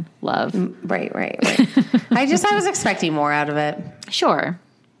 modern love. Right. I was expecting more out of it. Sure.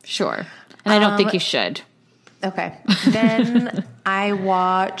 And I don't think you should. Okay. Then I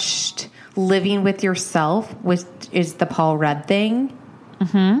watched Living with Yourself, which is the Paul Rudd thing.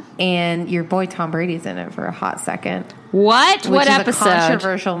 Mm-hmm. And your boy Tom Brady's in it for a hot second. What? What episode? A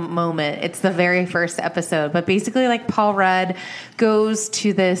controversial moment. It's the very first episode. But basically, like, Paul Rudd goes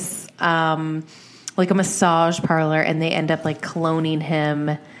to this, like a massage parlor, and they end up like cloning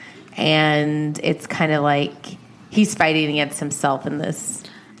him. And it's kind of like he's fighting against himself in this.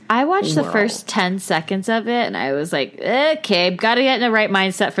 I watched the first 10 seconds of it, and I was like, okay, got to get in the right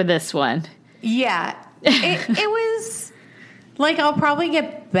mindset for this one. Yeah. It was like, I'll probably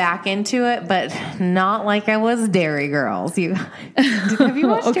get back into it, but not like I was Dairy Girls. Have you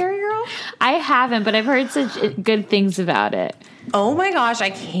watched Dairy Girls? I haven't, but I've heard such good things about it. Oh my gosh, I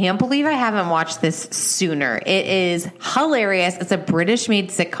can't believe I haven't watched this sooner. It is hilarious. It's a British-made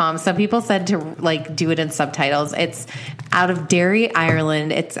sitcom. Some people said to like do it in subtitles. It's out of Derry,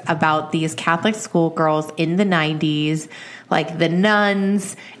 Ireland. It's about these Catholic schoolgirls in the 90s, like the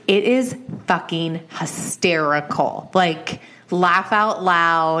nuns. It is fucking hysterical. Like laugh out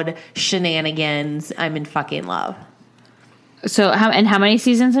loud shenanigans. I'm in fucking love. So how many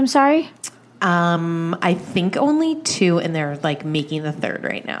seasons, I'm sorry? I think only 2, and they're like making the 3rd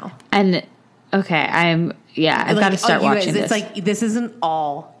right now. And okay, I've got to start watching this. It's like, this isn't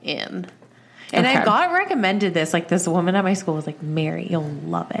all in. And I got recommended this. Like, this woman at my school was like, Mary, you'll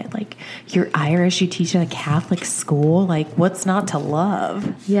love it. Like, you're Irish, you teach at a Catholic school. Like, what's not to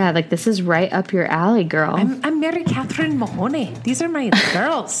love? Yeah, like this is right up your alley, girl. I'm Mary Catherine Mahoney. These are my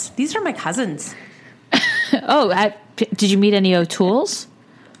girls. These are my cousins. Did you meet any O'Toole's?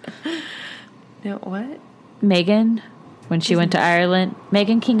 No, what? Megan, when she went to Ireland.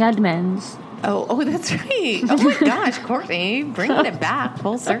 Megan King Edmonds. Oh, that's right. Oh my gosh, Courtney, bringing it back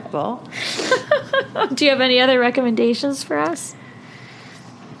full circle. Do you have any other recommendations for us?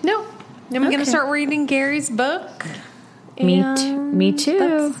 No. I'm going to start reading Gary's book. Me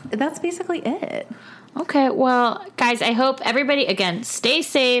too. That's basically it. Okay, well, guys, I hope everybody, again, stay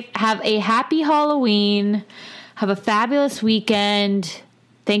safe. Have a happy Halloween. Have a fabulous weekend.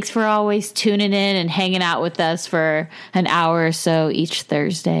 Thanks for always tuning in and hanging out with us for an hour or so each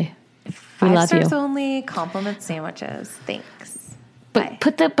Thursday. We love you. 5 stars only, compliment sandwiches. Thanks. But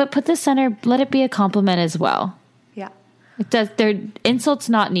put the center, let it be a compliment as well. Yeah. It does. They're insults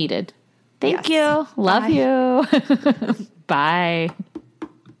not needed. Thank you. Love you. Bye.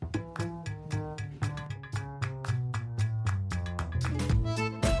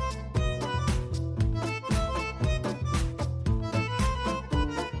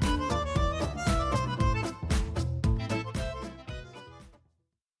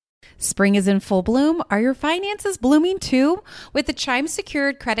 Spring is in full bloom. Are your finances blooming too? With the Chime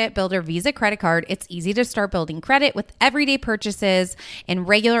Secured Credit Builder Visa Credit Card, it's easy to start building credit with everyday purchases and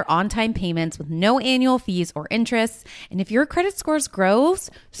regular on-time payments with no annual fees or interest. And if your credit scores grows,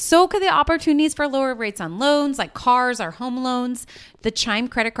 so could the opportunities for lower rates on loans like cars or home loans. The Chime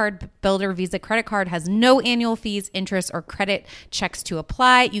Credit Card Builder Visa Credit Card has no annual fees, interest, or credit checks to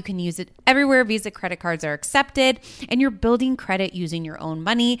apply. You can use it everywhere Visa credit cards are accepted, and you're building credit using your own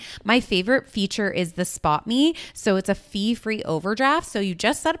money. My favorite feature is the Spot Me. So it's a fee-free overdraft. So you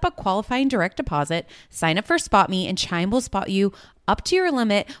just set up a qualifying direct deposit, sign up for Spot Me, and Chime will spot you up to your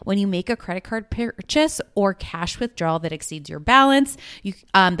limit when you make a credit card purchase or cash withdrawal that exceeds your balance.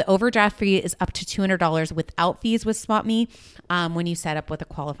 The overdraft fee is up to $200 without fees with Spot Me. When you set up with a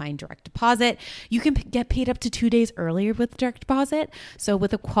qualifying direct deposit, you can get paid up to 2 days earlier with direct deposit. So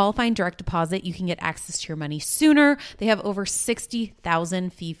with a qualifying direct deposit, you can get access to your money sooner. They have over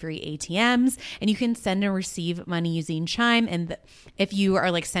 60,000 fee-free ATMs, and you can send and receive money using Chime. And if you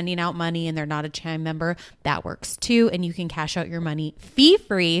are like sending out money and they're not a Chime member, that works too. And you can cash out your money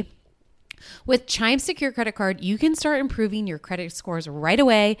fee-free. With Chime Secure Credit Card, you can start improving your credit scores right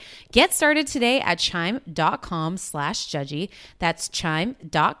away. Get started today at chime.com/judgy. That's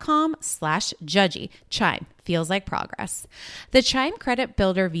chime.com/judgy. Chime feels like progress. The Chime Credit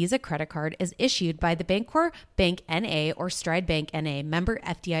Builder Visa Credit Card is issued by the Bancorp Bank N.A. or Stride Bank N.A. member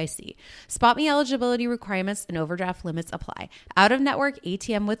FDIC. Spot Me eligibility requirements and overdraft limits apply. Out-of-network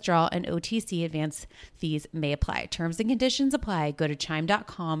ATM withdrawal and OTC advance fees may apply. Terms and conditions apply. Go to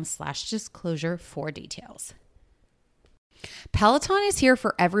chime.com/disclosure for details. Peloton is here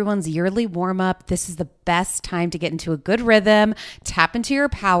for everyone's yearly warm-up. This is the best time to get into a good rhythm, tap into your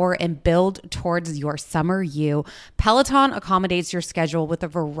power, and build towards your summer you. Peloton accommodates your schedule with a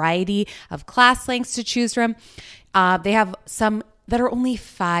variety of class lengths to choose from. They have some that are only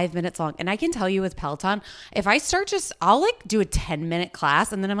 5 minutes long. And I can tell you with Peloton, if I start I'll like do a 10-minute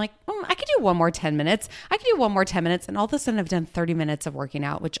class and then I'm like, I could do one more 10 minutes. I could do one more 10 minutes. And all of a sudden I've done 30 minutes of working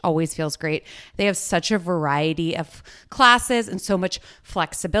out, which always feels great. They have such a variety of classes and so much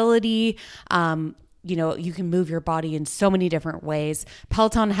flexibility. You can move your body in so many different ways.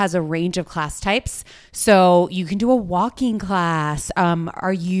 Peloton has a range of class types. So you can do a walking class.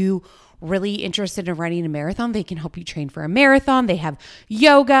 Are you really interested in running a marathon? They can help you train for a marathon. They have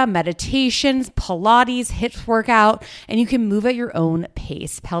yoga, meditations, Pilates, HIIT workout, and you can move at your own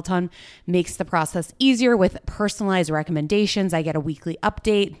pace. Peloton makes the process easier with personalized recommendations. I get a weekly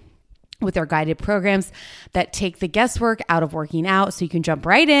update with their guided programs that take the guesswork out of working out so you can jump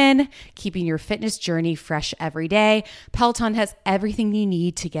right in, keeping your fitness journey fresh every day. Peloton has everything you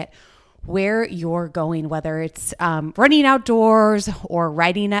need to get where you're going, whether it's running outdoors or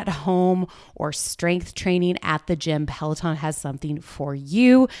riding at home or strength training at the gym. Peloton has something for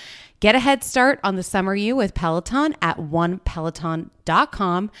you. Get a head start on the summer you with Peloton at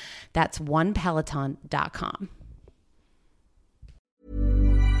onepeloton.com. That's onepeloton.com.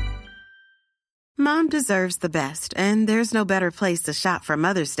 Mom deserves the best, and there's no better place to shop for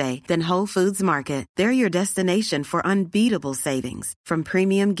Mother's Day than Whole Foods Market. They're your destination for unbeatable savings, from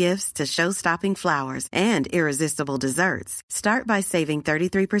premium gifts to show-stopping flowers and irresistible desserts. Start by saving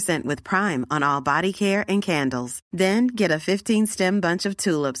 33% with Prime on all body care and candles. Then get a 15-stem bunch of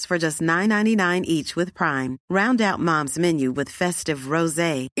tulips for just $9.99 each with Prime. Round out Mom's menu with festive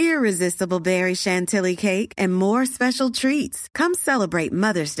rosé, irresistible berry chantilly cake, and more special treats. Come celebrate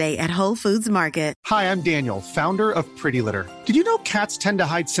Mother's Day at Whole Foods Market. Hi, I'm Daniel, founder of Pretty Litter. Did you know cats tend to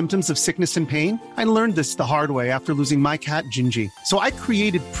hide symptoms of sickness and pain? I learned this the hard way after losing my cat, Gingy. So I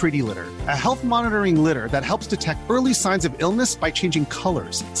created Pretty Litter, a health monitoring litter that helps detect early signs of illness by changing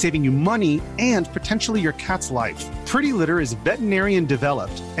colors, saving you money and potentially your cat's life. Pretty Litter is veterinarian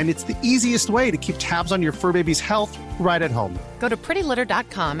developed, and it's the easiest way to keep tabs on your fur baby's health right at home. Go to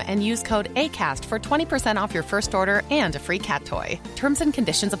prettylitter.com and use code ACAST for 20% off your first order and a free cat toy. Terms and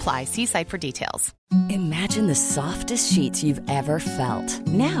conditions apply. See site for details. Imagine the softest sheets you've ever felt.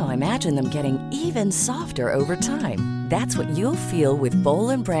 Now imagine them getting even softer over time. That's what you'll feel with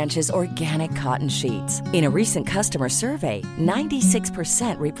Boll & Branch's organic cotton sheets. In a recent customer survey,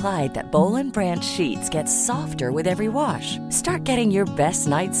 96% replied that Boll & Branch sheets get softer with every wash. Start getting your best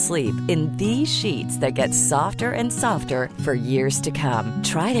night's sleep in these sheets that get softer and softer for years to come.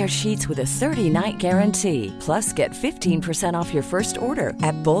 Try their sheets with a 30-night guarantee. Plus, get 15% off your first order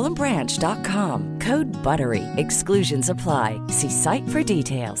at bollandbranch.com. Code BUTTERY. Exclusions apply. See site for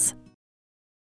details.